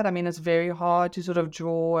seeing that. I mean, it's very hard to sort of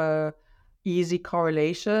draw a easy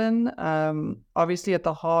correlation. Obviously, at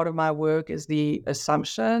the heart of my work is the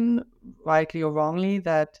assumption, rightly or wrongly,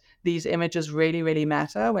 that these images really, really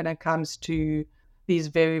matter when it comes to these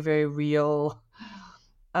very, very real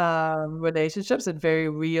relationships and very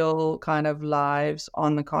real kind of lives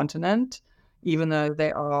on the continent, even though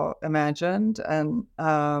they are imagined. And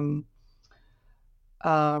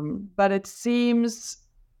but it seems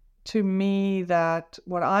to me that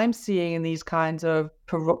what I'm seeing in these kinds of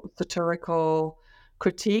satirical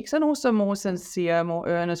critiques, and also more sincere, more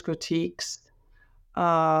earnest critiques,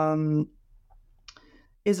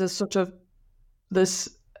 is a sort of this,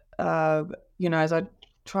 as I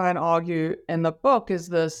try and argue in the book, is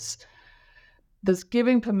this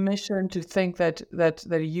giving permission to think that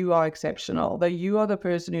you are exceptional, that you are the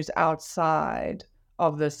person who's outside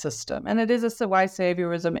of this system. And it is why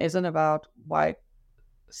saviorism isn't about white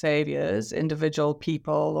saviors, individual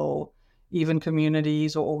people, or even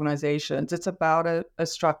communities or organizations. It's about a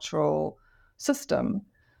structural system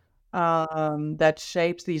that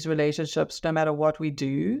shapes these relationships no matter what we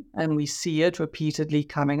do. And we see it repeatedly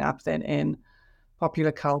coming up then in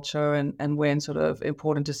popular culture and when sort of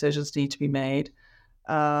important decisions need to be made.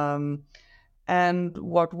 And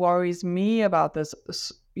what worries me about this,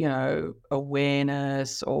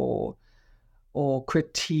 awareness or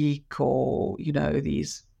critique or,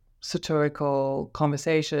 these satirical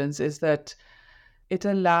conversations, is that it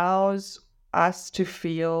allows us to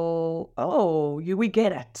feel, we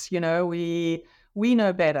get it. We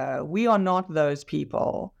know better. We are not those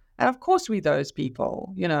people. And of course we're those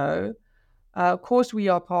people, of course we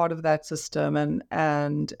are part of that system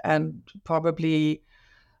and probably,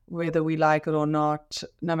 whether we like it or not,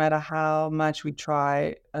 no matter how much we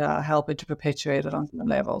try, helping to perpetuate it on some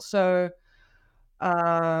level. So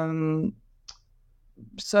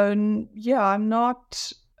yeah, I'm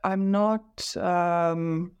not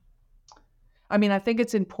I mean, I think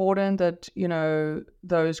it's important that,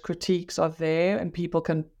 those critiques are there and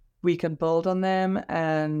we can build on them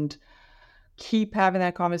and keep having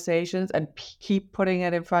that conversations and keep putting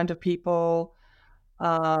it in front of people.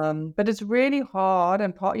 But it's really hard,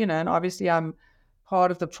 and and obviously I'm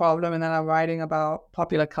part of the problem, and then I'm writing about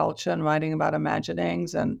popular culture and writing about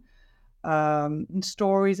imaginings and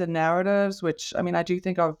stories and narratives, which, I mean, I do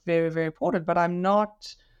think are very, very important, but I'm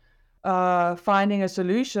not finding a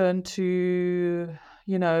solution to,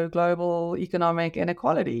 global economic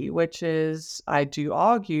inequality, which is, I do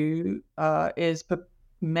argue, is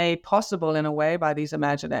made possible in a way by these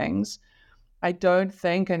imaginings. I don't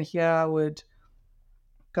think, and here I would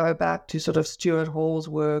go back to sort of Stuart Hall's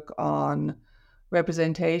work on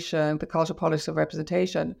representation, the cultural politics of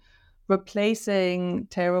representation. Replacing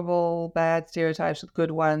terrible, bad stereotypes with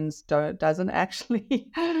good ones doesn't actually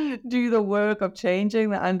do the work of changing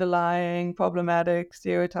the underlying problematic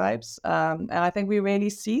stereotypes. And I think we really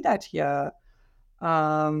see that here.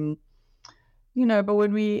 But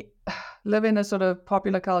when we live in a sort of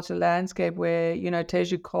popular culture landscape where,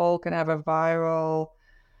 Teju Cole can have a viral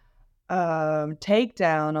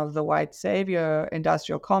takedown of the white savior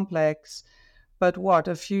industrial complex, but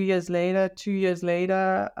a few years later, 2 years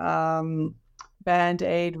later, Band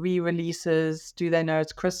Aid re-releases Do They Know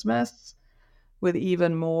It's Christmas with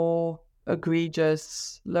even more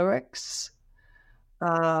egregious lyrics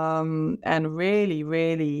and really,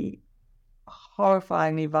 really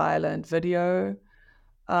horrifyingly violent video.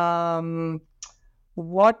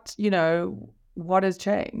 What has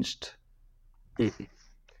changed?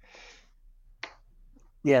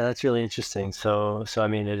 Yeah, that's really interesting. So I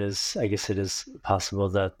mean, I guess it is possible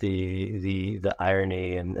that the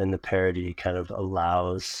irony and the parody kind of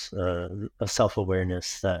allows a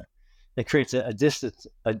self-awareness that creates a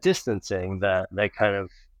distancing that kind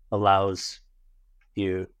of allows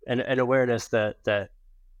you an awareness that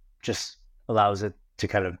just allows it to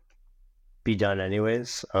kind of be done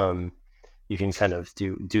anyways. You can kind of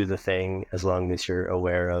do the thing as long as you're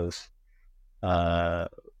aware of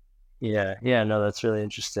yeah, no, that's really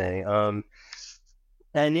interesting.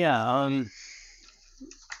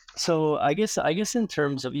 So I guess in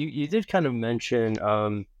terms of you did kind of mention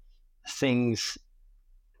things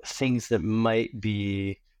that might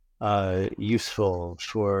be useful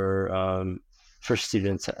for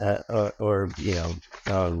students or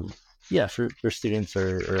for students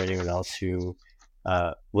or anyone else who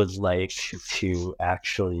would like to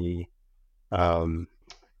actually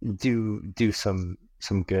do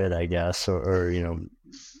some good, I guess, or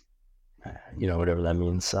whatever that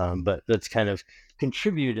means. But let's kind of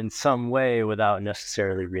contribute in some way without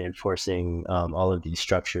necessarily reinforcing all of these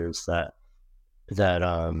structures that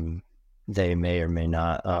they may or may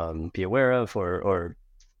not be aware of or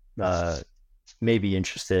may be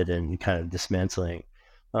interested in kind of dismantling.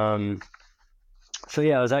 So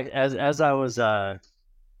yeah, as I was I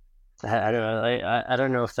don't know, I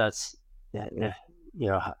don't know if that's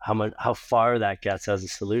how far that gets as a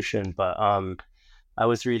solution, but I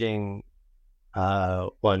was reading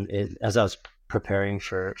as I was preparing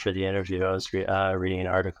for the interview. I was reading an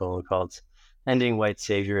article called "Ending White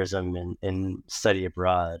Saviorism in Study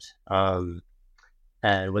Abroad," and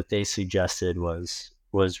what they suggested was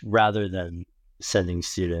rather than sending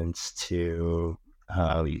students to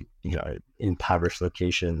impoverished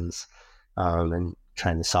locations and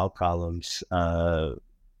trying to solve problems,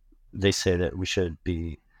 they say that we should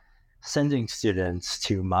be sending students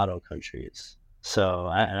to model countries. So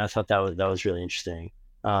I thought that was really interesting.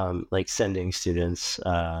 Like sending students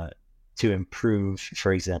to improve,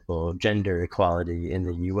 for example, gender equality in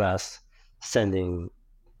the U.S., sending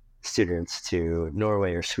students to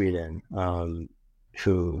Norway or Sweden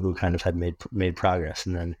who kind of had made progress,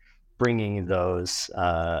 and then bringing those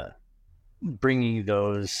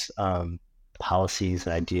policies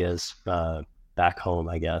and ideas back home,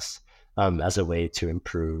 I guess, as a way to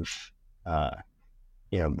improve,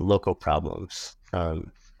 local problems. That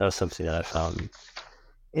was something that I found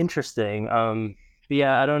interesting. But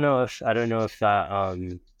yeah, I don't know if that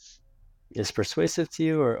is persuasive to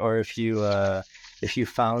you, or if you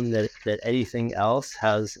found that anything else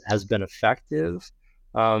has been effective.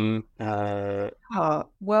 Well,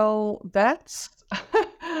 that's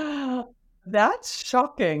that's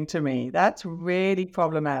shocking to me. That's really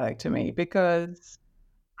problematic to me because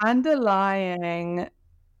underlying,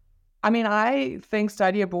 I mean, I think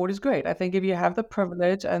study abroad is great. I think if you have the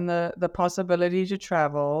privilege and the possibility to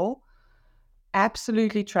travel,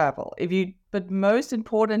 absolutely travel. But most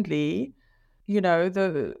importantly,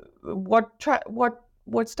 what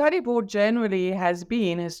study abroad generally has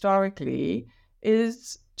been historically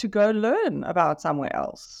is to go learn about somewhere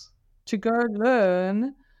else. to go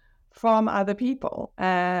learn from other people.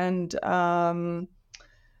 And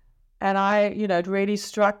it really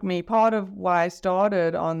struck me. Part of why I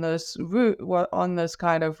started on this route, on this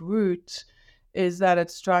kind of route, is that it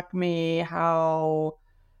struck me how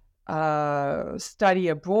study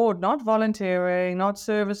abroad, not volunteering, not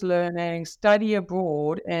service learning, study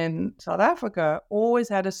abroad in South Africa always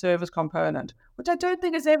had a service component, which I don't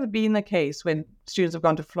think has ever been the case when students have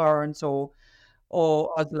gone to Florence or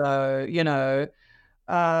Oslo,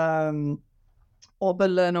 or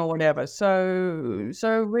Berlin or whatever. So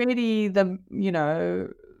really the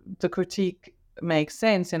critique makes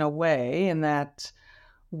sense in a way, in that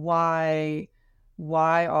why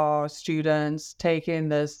are students taking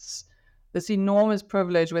this enormous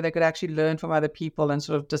privilege where they could actually learn from other people and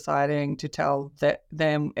sort of deciding to tell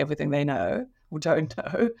them everything they know or don't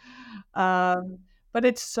know. But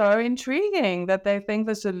it's so intriguing that they think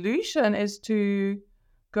the solution is to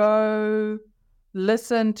go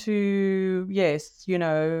listen to,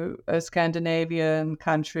 a Scandinavian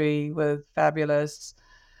country with fabulous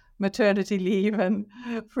maternity leave and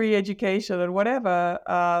free education and whatever.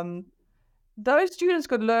 Those students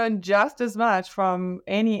could learn just as much from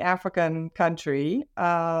any African country.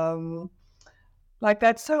 That's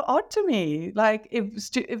so odd to me. Like,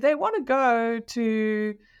 if they want to go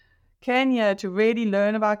to Kenya to really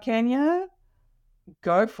learn about Kenya,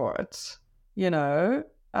 go for it,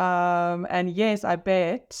 and yes, I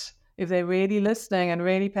bet if they're really listening and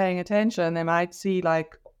really paying attention, they might see,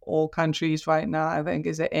 like all countries right now, I think,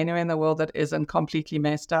 is there anywhere in the world that isn't completely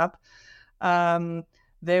messed up?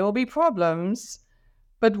 There will be problems,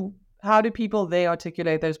 but how do people there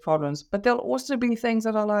articulate those problems? But there'll also be things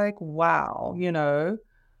that are like, wow,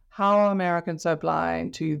 how are Americans so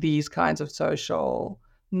blind to these kinds of social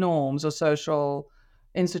norms or social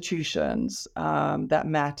institutions that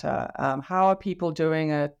matter? How are people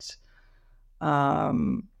doing it,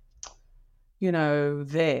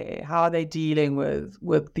 there? How are they dealing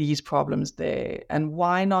with these problems there? And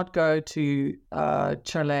why not go to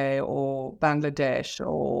Chile or Bangladesh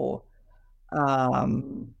or,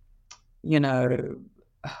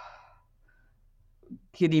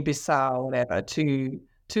 Guinea-Bissau, whatever, to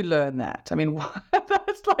learn that? I mean,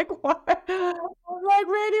 that's like, why? I'm like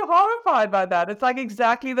really horrified by that. It's like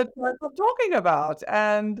exactly the type I'm talking about.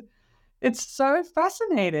 And it's so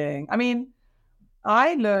fascinating. I mean,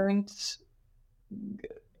 I learned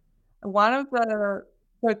one of the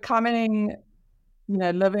coming,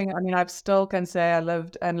 living, I mean, I still can say I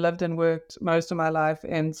lived and worked most of my life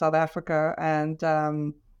in South Africa, and,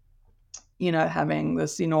 having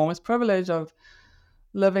this enormous privilege of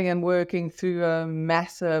living and working through a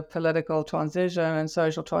massive political transition and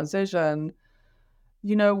social transition.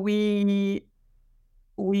 We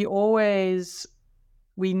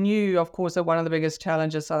knew, of course, that one of the biggest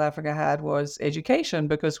challenges South Africa had was education,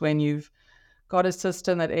 because when you've got a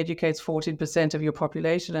system that educates 14% of your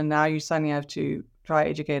population, and now you suddenly have to try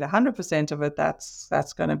educate 100% of it,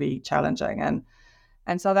 that's going to be challenging.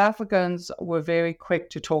 And South Africans were very quick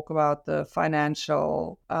to talk about the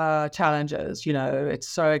financial challenges. It's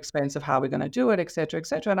so expensive, how we're going to do it, et cetera, et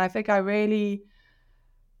cetera. And I think I really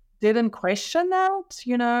didn't question that.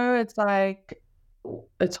 It's like,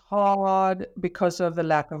 it's hard because of the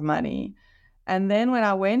lack of money. And then when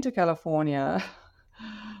I went to California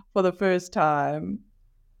for the first time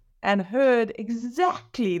and heard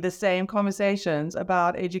exactly the same conversations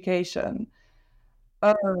about education,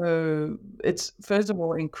 it's, first of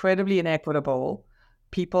all, incredibly inequitable.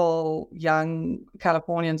 Young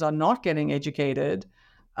Californians are not getting educated.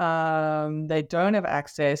 They don't have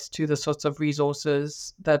access to the sorts of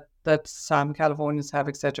resources that some Californians have,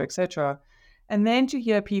 et cetera, et cetera. And then to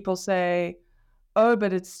hear people say, oh,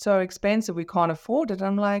 but it's so expensive, we can't afford it.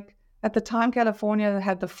 I'm like, at the time, California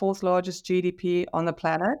had the fourth largest GDP on the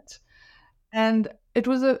planet. And it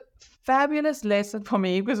was a fabulous lesson for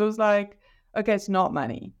me, because it was like, okay, it's not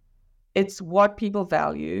money. It's what people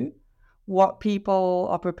value, what people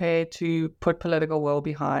are prepared to put political will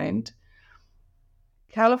behind.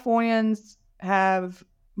 Californians have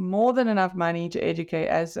more than enough money to educate,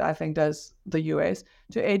 as I think does the US,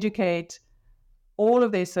 to educate all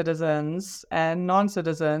of their citizens and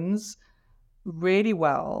non-citizens really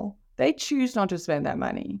well. They choose not to spend that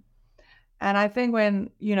money. And I think when,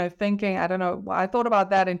 thinking, I don't know, I thought about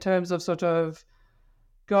that in terms of sort of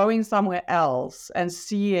going somewhere else and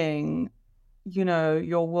seeing,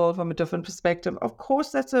 your world from a different perspective. Of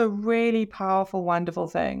course, that's a really powerful, wonderful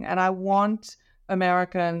thing. And I want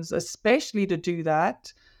Americans especially to do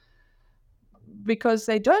that, because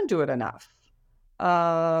they don't do it enough.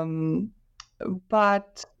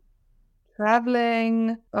 But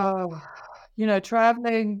traveling,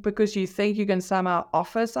 traveling because you think you can somehow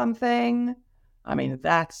offer something, I mean,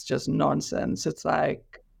 that's just nonsense. It's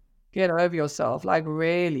like, get over yourself. Like,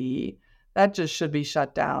 really, that just should be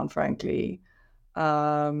shut down, frankly.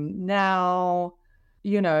 Now,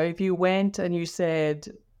 if you went and you said,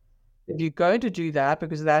 if you're going to do that,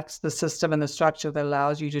 because that's the system and the structure that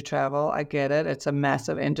allows you to travel, I get it. It's a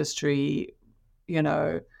massive industry,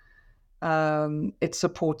 it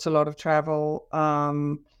supports a lot of travel.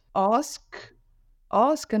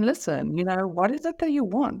 Ask and listen, what is it that you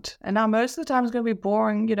want? And now most of the time it's going to be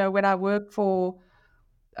boring. When I work for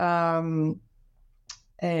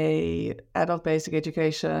a adult basic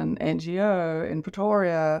education NGO in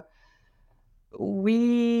Pretoria,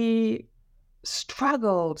 we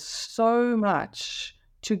struggled so much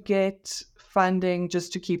to get funding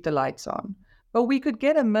just to keep the lights on. But we could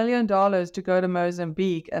get $1 million to go to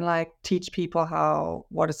Mozambique and teach people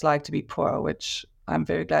what it's like to be poor, which I'm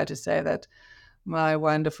very glad to say that my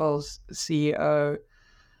wonderful CEO,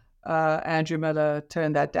 Andrew Miller,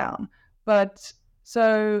 turned that down. But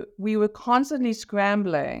so we were constantly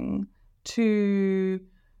scrambling to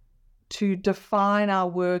define our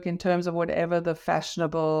work in terms of whatever the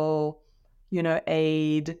fashionable,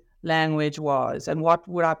 aid language was, and what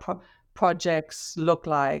would our projects look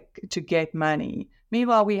like to get money.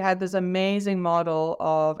 Meanwhile, we had this amazing model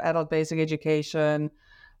of adult basic education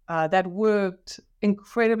that worked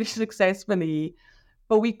incredibly successfully,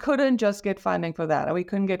 but we couldn't just get funding for that. And we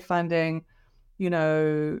couldn't get funding,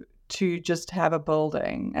 to just have a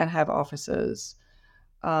building and have offices.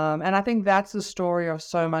 And I think that's the story of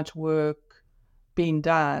so much work being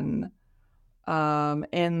done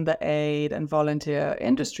in the aid and volunteer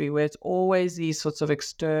industry, where it's always these sorts of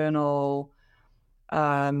external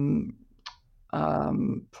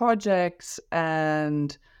projects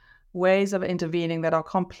and ways of intervening that are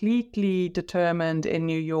completely determined in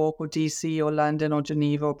New York or DC or London or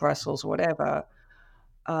Geneva or Brussels or whatever.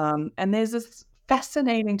 And there's this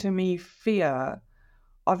fascinating to me fear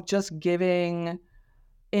of just giving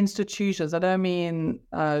institutions, I don't mean,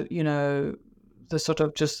 the sort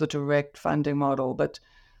of just the direct funding model, but,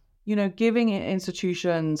 giving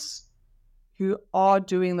institutions who are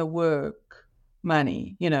doing the work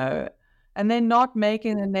money, and then not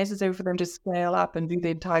making it necessary for them to scale up and do the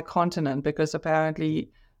entire continent, because apparently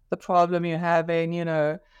the problem you have in,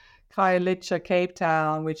 Khayelitsha, Cape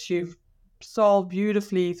Town, which you've solved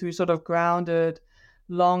beautifully through sort of grounded,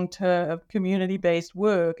 long-term community-based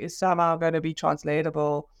work, is somehow going to be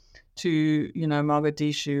translatable to,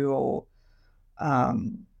 Mogadishu or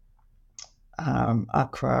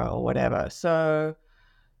Accra or whatever. So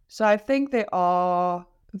I think there are.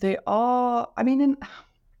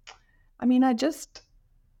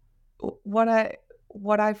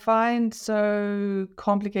 What I find so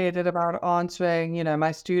complicated about answering,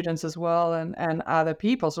 my students as well and other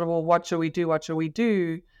people, sort of, well, what should we do? What should we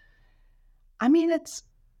do? I mean, it's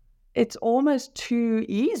almost too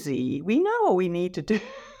easy. We know what we need to do,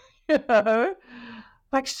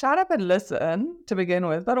 shut up and listen to begin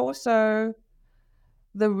with, but also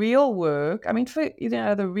the real work. I mean,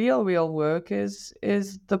 the real work is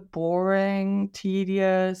the boring,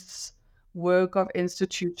 tedious work of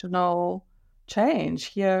institutional change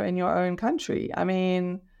here in your own country. I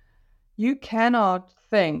mean, you cannot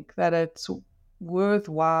think that it's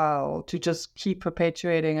worthwhile to just keep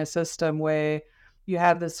perpetuating a system where you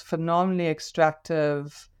have this phenomenally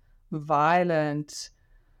extractive, violent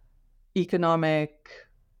economic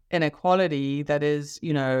inequality that is,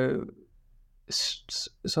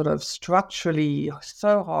 sort of structurally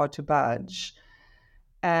so hard to budge.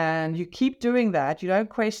 And you keep doing that, you don't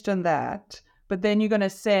question that, but then you're going to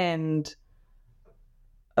send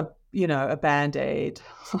a Band-Aid,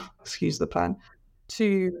 excuse the pun,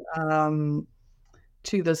 to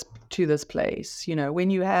this place. When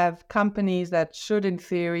you have companies that should in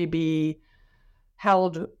theory be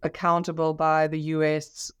held accountable by the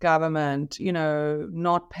US government,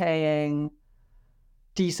 not paying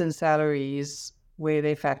decent salaries where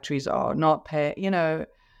their factories are, not pay,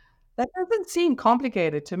 that doesn't seem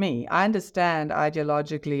complicated to me. I understand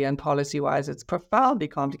ideologically and policy-wise it's profoundly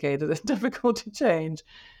complicated and difficult to change,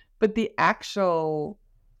 but the actual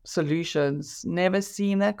solutions never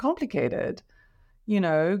seem that complicated.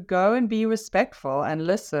 Go and be respectful and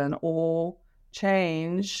listen, or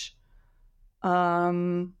change,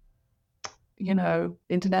 international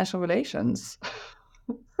relations.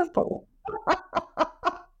 Simple.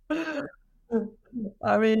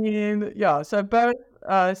 I mean, yeah, so both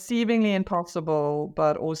seemingly impossible,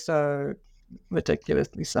 but also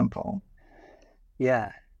ridiculously simple.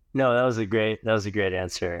 Yeah. No, that was a great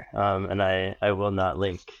answer. And I will not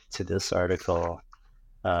link to this article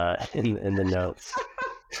in the notes.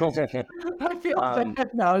 I feel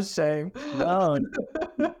bad now, shame. No,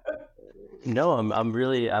 no,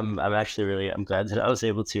 I'm actually really, I'm glad that I was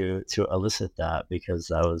able to elicit that, because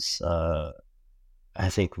that was, I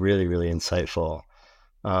think, really, really insightful.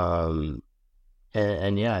 And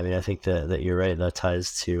yeah, I mean, I think that you're right. That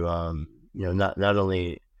ties to, not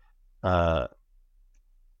only,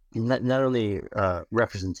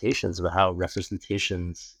 representations, but how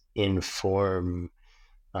representations inform,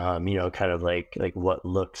 kind of like what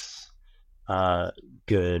looks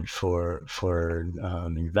good for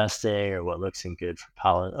investing, or what looks good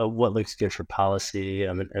for what looks good for policy,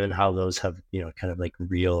 and how those have, kind of like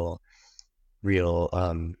real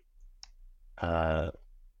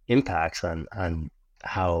impacts on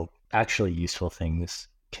how actually useful things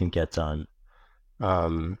can get done.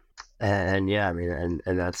 And yeah, I mean,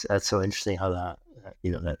 and that's so interesting how that,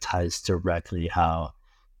 that ties directly how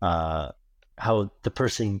the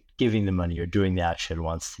person giving the money or doing the action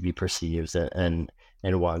wants to be perceived, and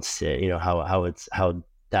wants to, how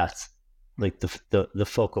that's like the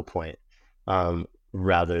focal point,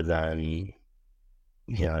 rather than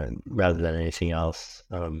anything else.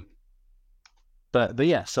 But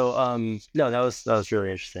yeah, so no, that was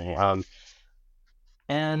really interesting.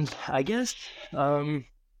 And I guess I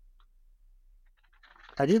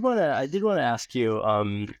did want to ask you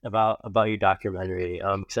about your documentary,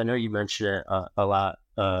 because I know you mentioned it a lot,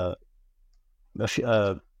 a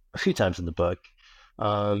few times in the book,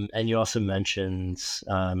 and you also mentioned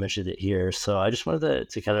it here. So I just wanted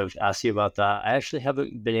to kind of ask you about that. I actually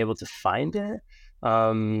haven't been able to find it.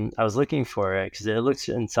 I was looking for it because it looks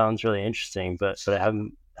and sounds really interesting, but I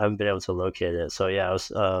haven't been able to locate it. So yeah, I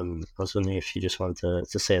was wondering if you just wanted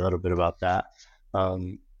to say a little bit about that.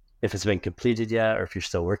 If it's been completed yet, or if you're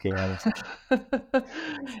still working on it.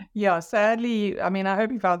 Yeah, sadly, I mean, I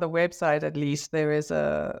hope you found the website. At least there is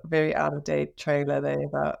a very out-of-date trailer there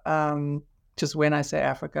about just When I Say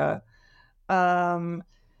Africa.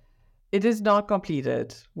 It is not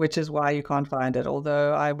completed, which is why you can't find it.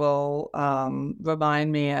 Although I will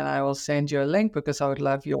remind me, and I will send you a link, because I would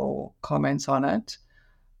love your comments on it.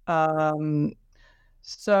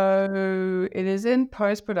 So it is in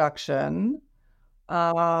post-production.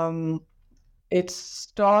 It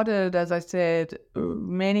started, as I said,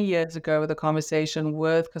 many years ago with a conversation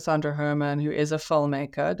with Cassandra Herman, who is a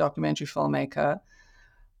filmmaker, documentary filmmaker,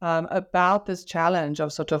 about this challenge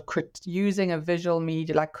of sort of using a visual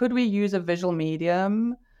media. Like, could we use a visual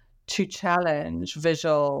medium to challenge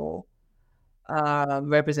visual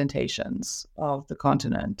representations of the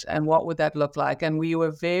continent? And what would that look like? And we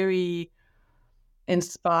were very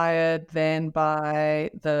inspired then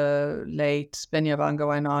by the late Binyavanga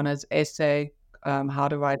Wainaina's essay, How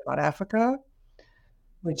to Write About Africa,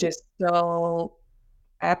 which is still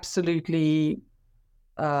absolutely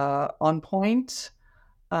on point.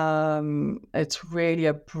 It's really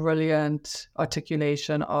a brilliant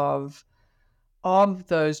articulation of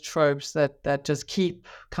those tropes that just keep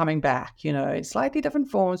coming back, in slightly different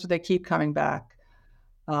forms, but they keep coming back.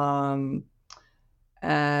 And,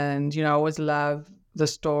 I always love the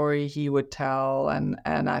story he would tell. And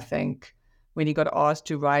I think when he got asked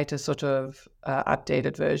to write a sort of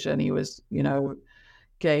updated version, he was,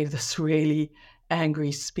 gave this really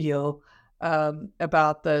angry spiel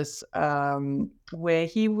about this, where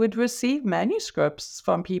he would receive manuscripts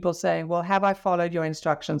from people saying, well, have I followed your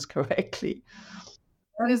instructions correctly?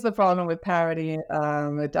 That is the problem with parody.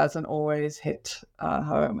 It doesn't always hit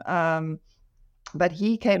home. But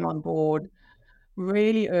he came on board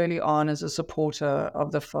really early on as a supporter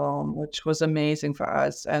of the film, which was amazing for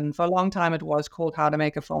us. And for a long time, it was called How to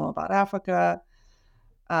Make a Film About Africa.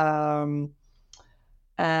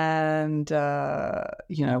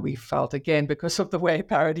 We felt, again, because of the way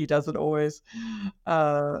parody doesn't always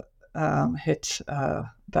hit,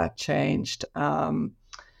 that changed.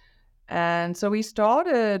 And so we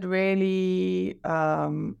started really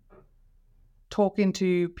talking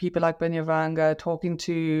to people like Binyavanga, talking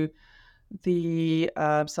to the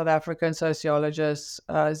South African sociologist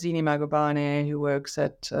Zini Magubane, who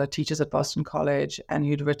teaches at Boston College, and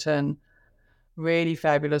who'd written really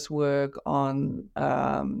fabulous work on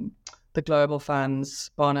the Global Fund's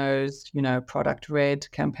Bono's, Product Red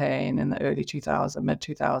campaign in the early 2000s, mid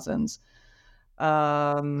 2000s.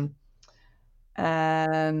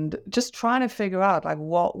 And just trying to figure out, like,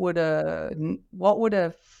 what would a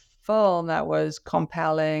film that was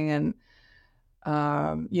compelling and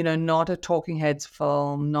not a talking heads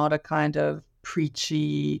film, not a kind of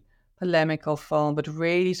preachy, polemical film, but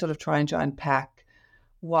really sort of trying to unpack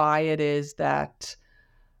why it is that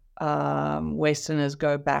Westerners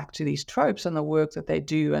go back to these tropes and the work that they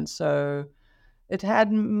do. And so it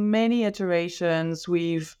had many iterations.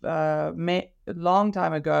 We've met a long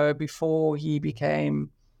time ago before in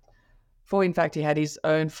fact he had his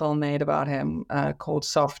own film made about him called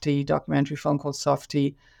Softy, documentary film called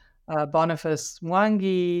Softy. Boniface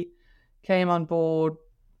Mwangi came on board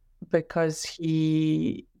because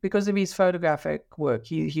of his photographic work.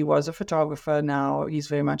 He was a photographer. Now he's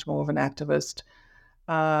very much more of an activist.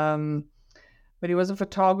 But he was a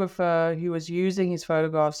photographer who was using his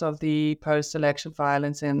photographs of the post-election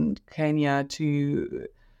violence in Kenya to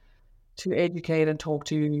educate and talk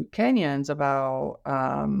to Kenyans about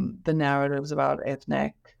the narratives about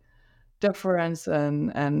ethnic difference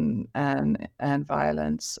and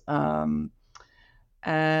violence.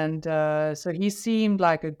 So he seemed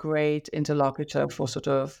like a great interlocutor for sort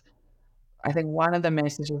of, I think one of the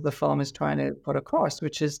messages the film is trying to put across,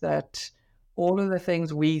 which is that all of the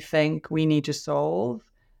things we think we need to solve,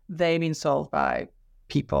 they've been solved by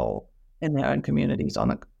people in their own communities on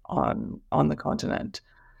the continent.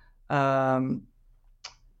 But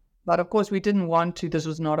of course, we didn't want to. This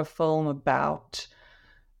was not a film about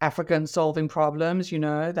Africans solving problems.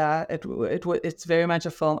 That it's very much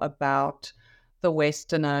a film about the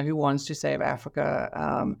Westerner who wants to save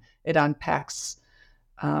Africa. It unpacks.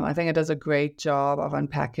 I think it does a great job of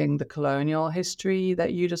unpacking the colonial history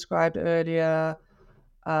that you described earlier,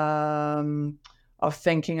 of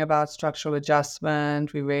thinking about structural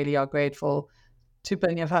adjustment. We really are grateful to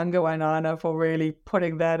Binyavanga Wainana for really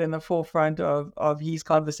putting that in the forefront of his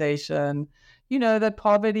conversation. That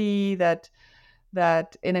poverty, that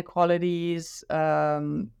inequalities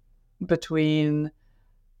between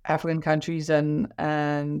African countries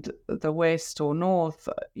and the West or North,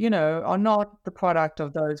 are not the product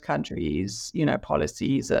of those countries,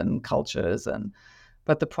 policies and cultures,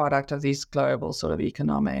 but the product of these global sort of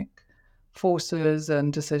economic forces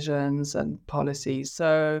and decisions and policies.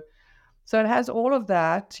 So it has all of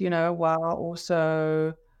that, while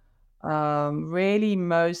also really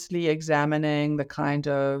mostly examining the kind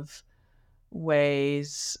of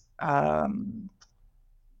ways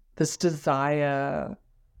this desire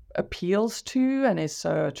appeals to and is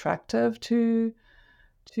so attractive to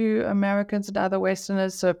Americans and other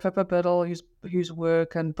Westerners. So Pippa Biddle, whose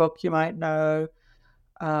work and book you might know,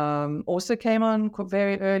 also came on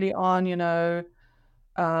very early on,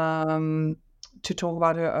 to talk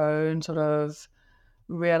about her own sort of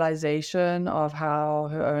realization of how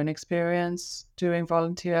her own experience doing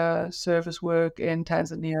volunteer service work in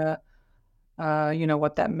Tanzania,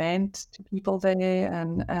 what that meant to people there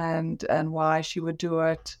and why she would do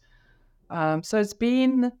it. So it's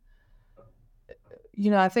been,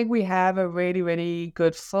 I think we have a really, really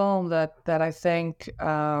good film that I think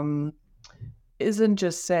isn't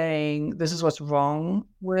just saying this is what's wrong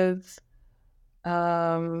with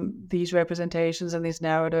these representations and these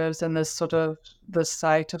narratives and this sort of the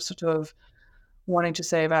sight of sort of wanting to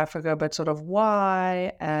save Africa, but sort of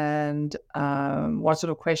why and what sort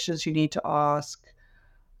of questions you need to ask.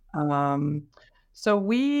 So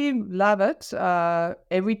we love it.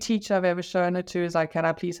 Every teacher I've ever shown it to is like, can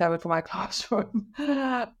I please have it for my classroom?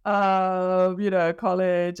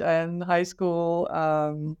 College and high school.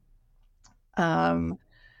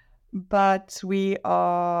 But we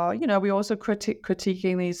are, we also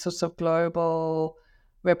critiquing these sorts of global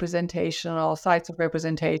representational sites of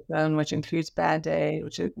representation, which includes Band-Aid,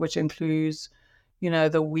 which includes,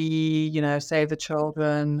 the We, Save the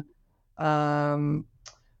Children.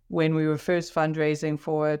 When we were first fundraising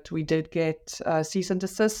for it, we did get cease and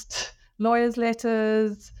desist lawyers'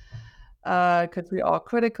 letters because we are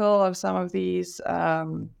critical of some of these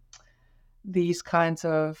kinds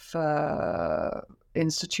of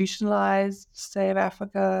institutionalized Save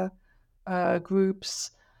Africa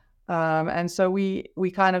groups. And so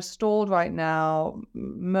we kind of stalled right now,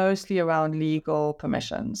 mostly around legal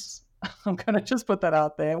permissions. I'm going to just put that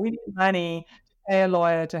out there. We need money to pay a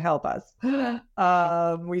lawyer to help us.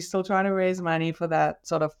 We're still trying to raise money for that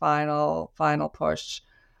sort of final push.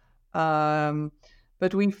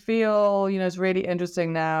 But we feel, it's really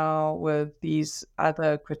interesting now with these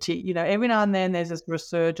other critique, every now and then there's this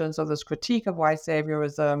resurgence of this critique of white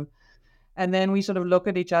saviorism. And then we sort of look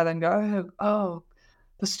at each other and go, oh,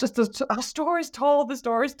 our story's told, the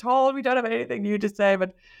story's told. We don't have anything new to say.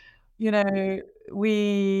 But, we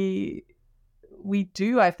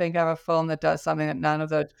do, I think, have a film that does something that none of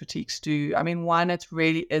those critiques do. I mean, one, it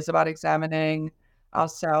really is about examining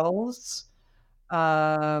ourselves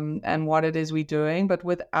and what it is we're doing, but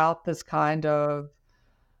without this kind of,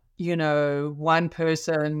 one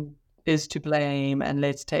person is to blame and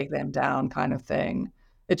let's take them down kind of thing.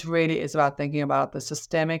 It really is about thinking about the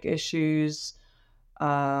systemic issues,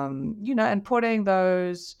 and putting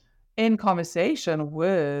those in conversation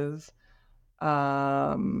with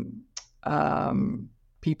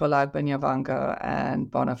people like Binyavanga and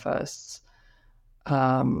Boniface.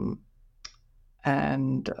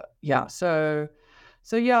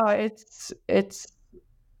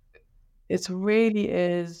 It really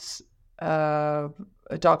is a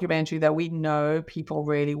documentary that we know people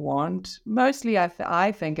really want. Mostly,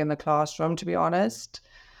 I think in the classroom, to be honest.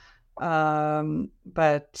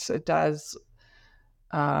 But it does,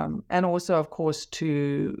 and also, of course,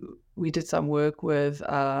 we did some work with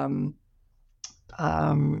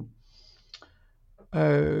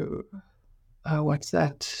what's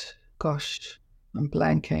that? Gosh, I'm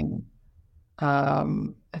blanking.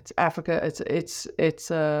 It's Africa. It's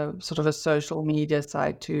a sort of a social media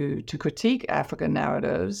site to critique African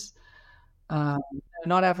narratives.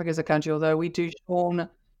 Not Africa as a country, although we do. Sean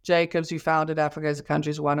Jacobs, who founded Africa as a Country,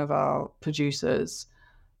 is one of our producers.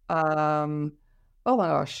 Oh my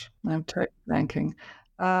gosh, I'm totally blanking.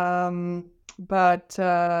 But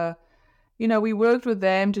we worked with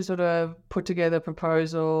them to sort of put together a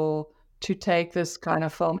proposal to take this kind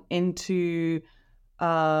of film into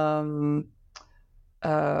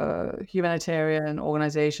humanitarian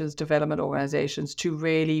organizations, development organizations, to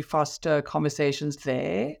really foster conversations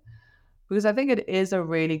there. Because I think it is a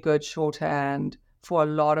really good shorthand for a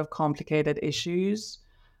lot of complicated issues,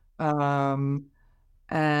 and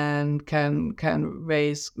can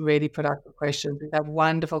raise really productive questions. We have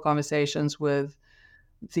wonderful conversations with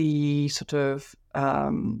the sort of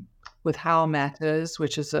with How Matters,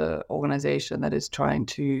 which is an organization that is trying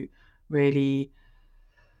to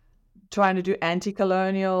do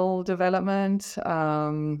anti-colonial development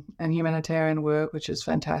and humanitarian work, which is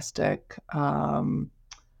fantastic. Oh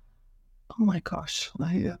my gosh,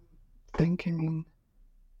 I am thinking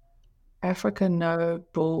Africa No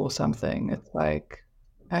Bull or something. It's like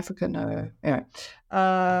Africa No. Anyway,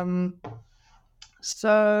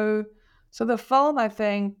 so the film, I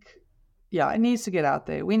think, it needs to get out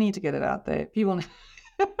there. We need to get it out there. People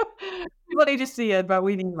need to see it, but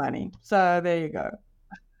we need money. So there you go.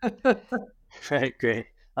 Right, great.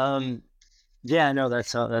 Yeah, no, that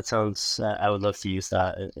sounds. I would love to use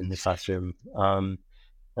that in the classroom.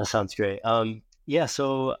 That sounds great. Yeah,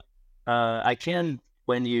 so I can,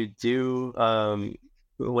 when you do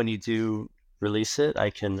release it, I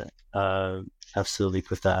can absolutely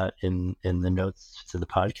put that in the notes to the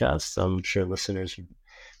podcast. I'm sure listeners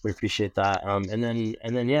would appreciate that. And then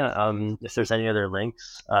if there's any other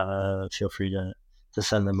links, feel free to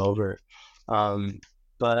send them over.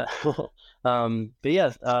 But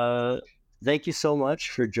yeah, thank you so much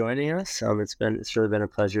for joining us. It's really been a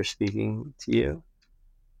pleasure speaking to you.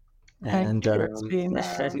 Thank you. It's been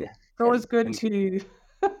always good to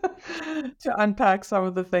unpack some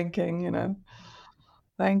of the thinking.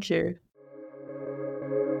 Thank you.